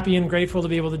very happy and grateful to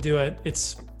be able to do it.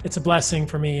 It's a blessing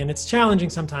for me, and it's challenging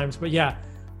sometimes. But yeah,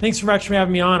 thanks for actually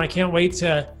having me on. I can't wait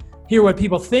to hear what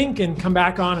people think and come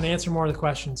back on and answer more of the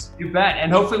questions. You bet. And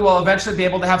hopefully we'll eventually be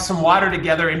able to have some water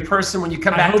together in person when you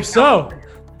come back. I hope so.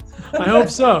 I hope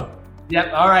so.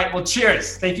 Yep. All right. Well,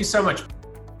 cheers. Thank you so much.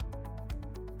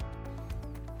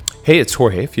 Hey, it's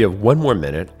Jorge. If you have one more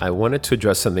minute, I wanted to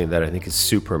address something that I think is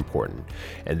super important.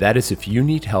 And that is if you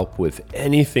need help with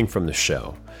anything from the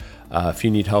show, if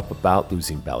you need help about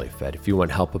losing belly fat, if you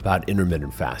want help about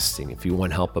intermittent fasting, if you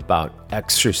want help about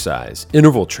exercise,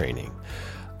 interval training,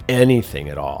 anything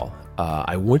at all,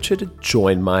 I want you to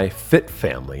join my Fit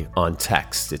family on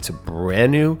text. It's a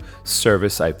brand new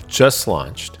service I've just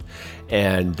launched.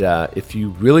 And if you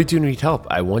really do need help,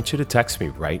 I want you to text me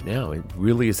right now. It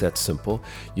really is that simple.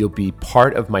 You'll be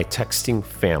part of my texting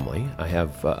family. I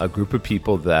have a group of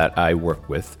people that I work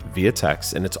with via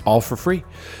text, and it's all for free.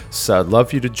 So I'd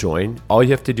love you to join. All you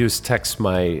have to do is text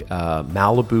my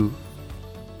Malibu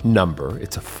number.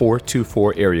 It's a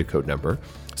 424 area code number.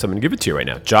 So I'm going to give it to you right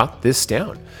now. Jot this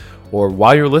down. Or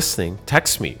while you're listening,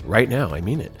 text me right now. I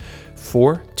mean it.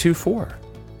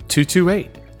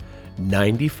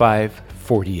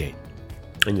 424-228-9548.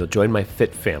 And you'll join my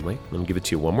Fit family. Let me give it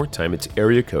to you one more time. It's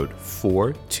area code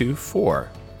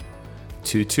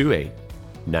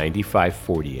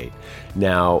 424-228-9548.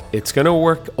 Now, it's going to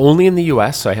work only in the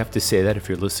U.S., so I have to say that if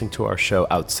you're listening to our show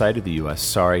outside of the U.S.,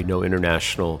 sorry, no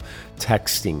international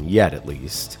texting yet, at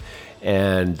least.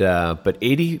 And but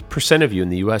 80% of you in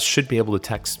the U.S. should be able to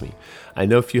text me. I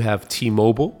know if you have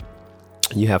T-Mobile,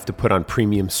 you have to put on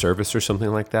premium service or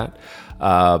something like that.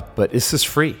 But this is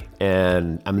free,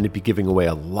 and I'm going to be giving away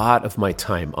a lot of my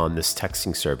time on this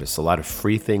texting service. A lot of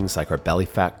free things like our Belly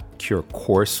Fat Cure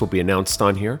course will be announced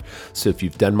on here. So if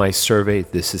you've done my survey,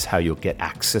 this is how you'll get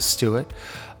access to it.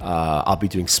 I'll be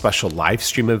doing special live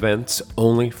stream events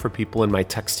only for people in my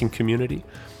texting community.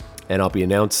 And I'll be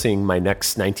announcing my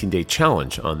next 19-day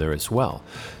challenge on there as well.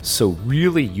 So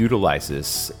really utilize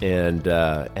this, and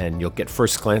you'll get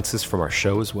first glances from our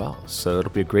show as well. So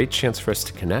it'll be a great chance for us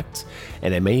to connect,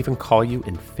 and I may even call you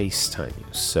and FaceTime you.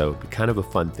 So it'll be kind of a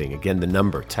fun thing. Again, the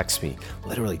number, text me.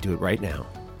 Literally do it right now.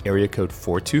 Area code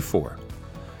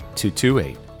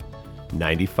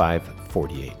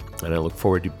 424-228-9548. And I look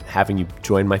forward to having you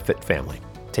join my Fit family.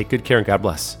 Take good care and God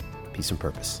bless. Peace and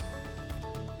purpose.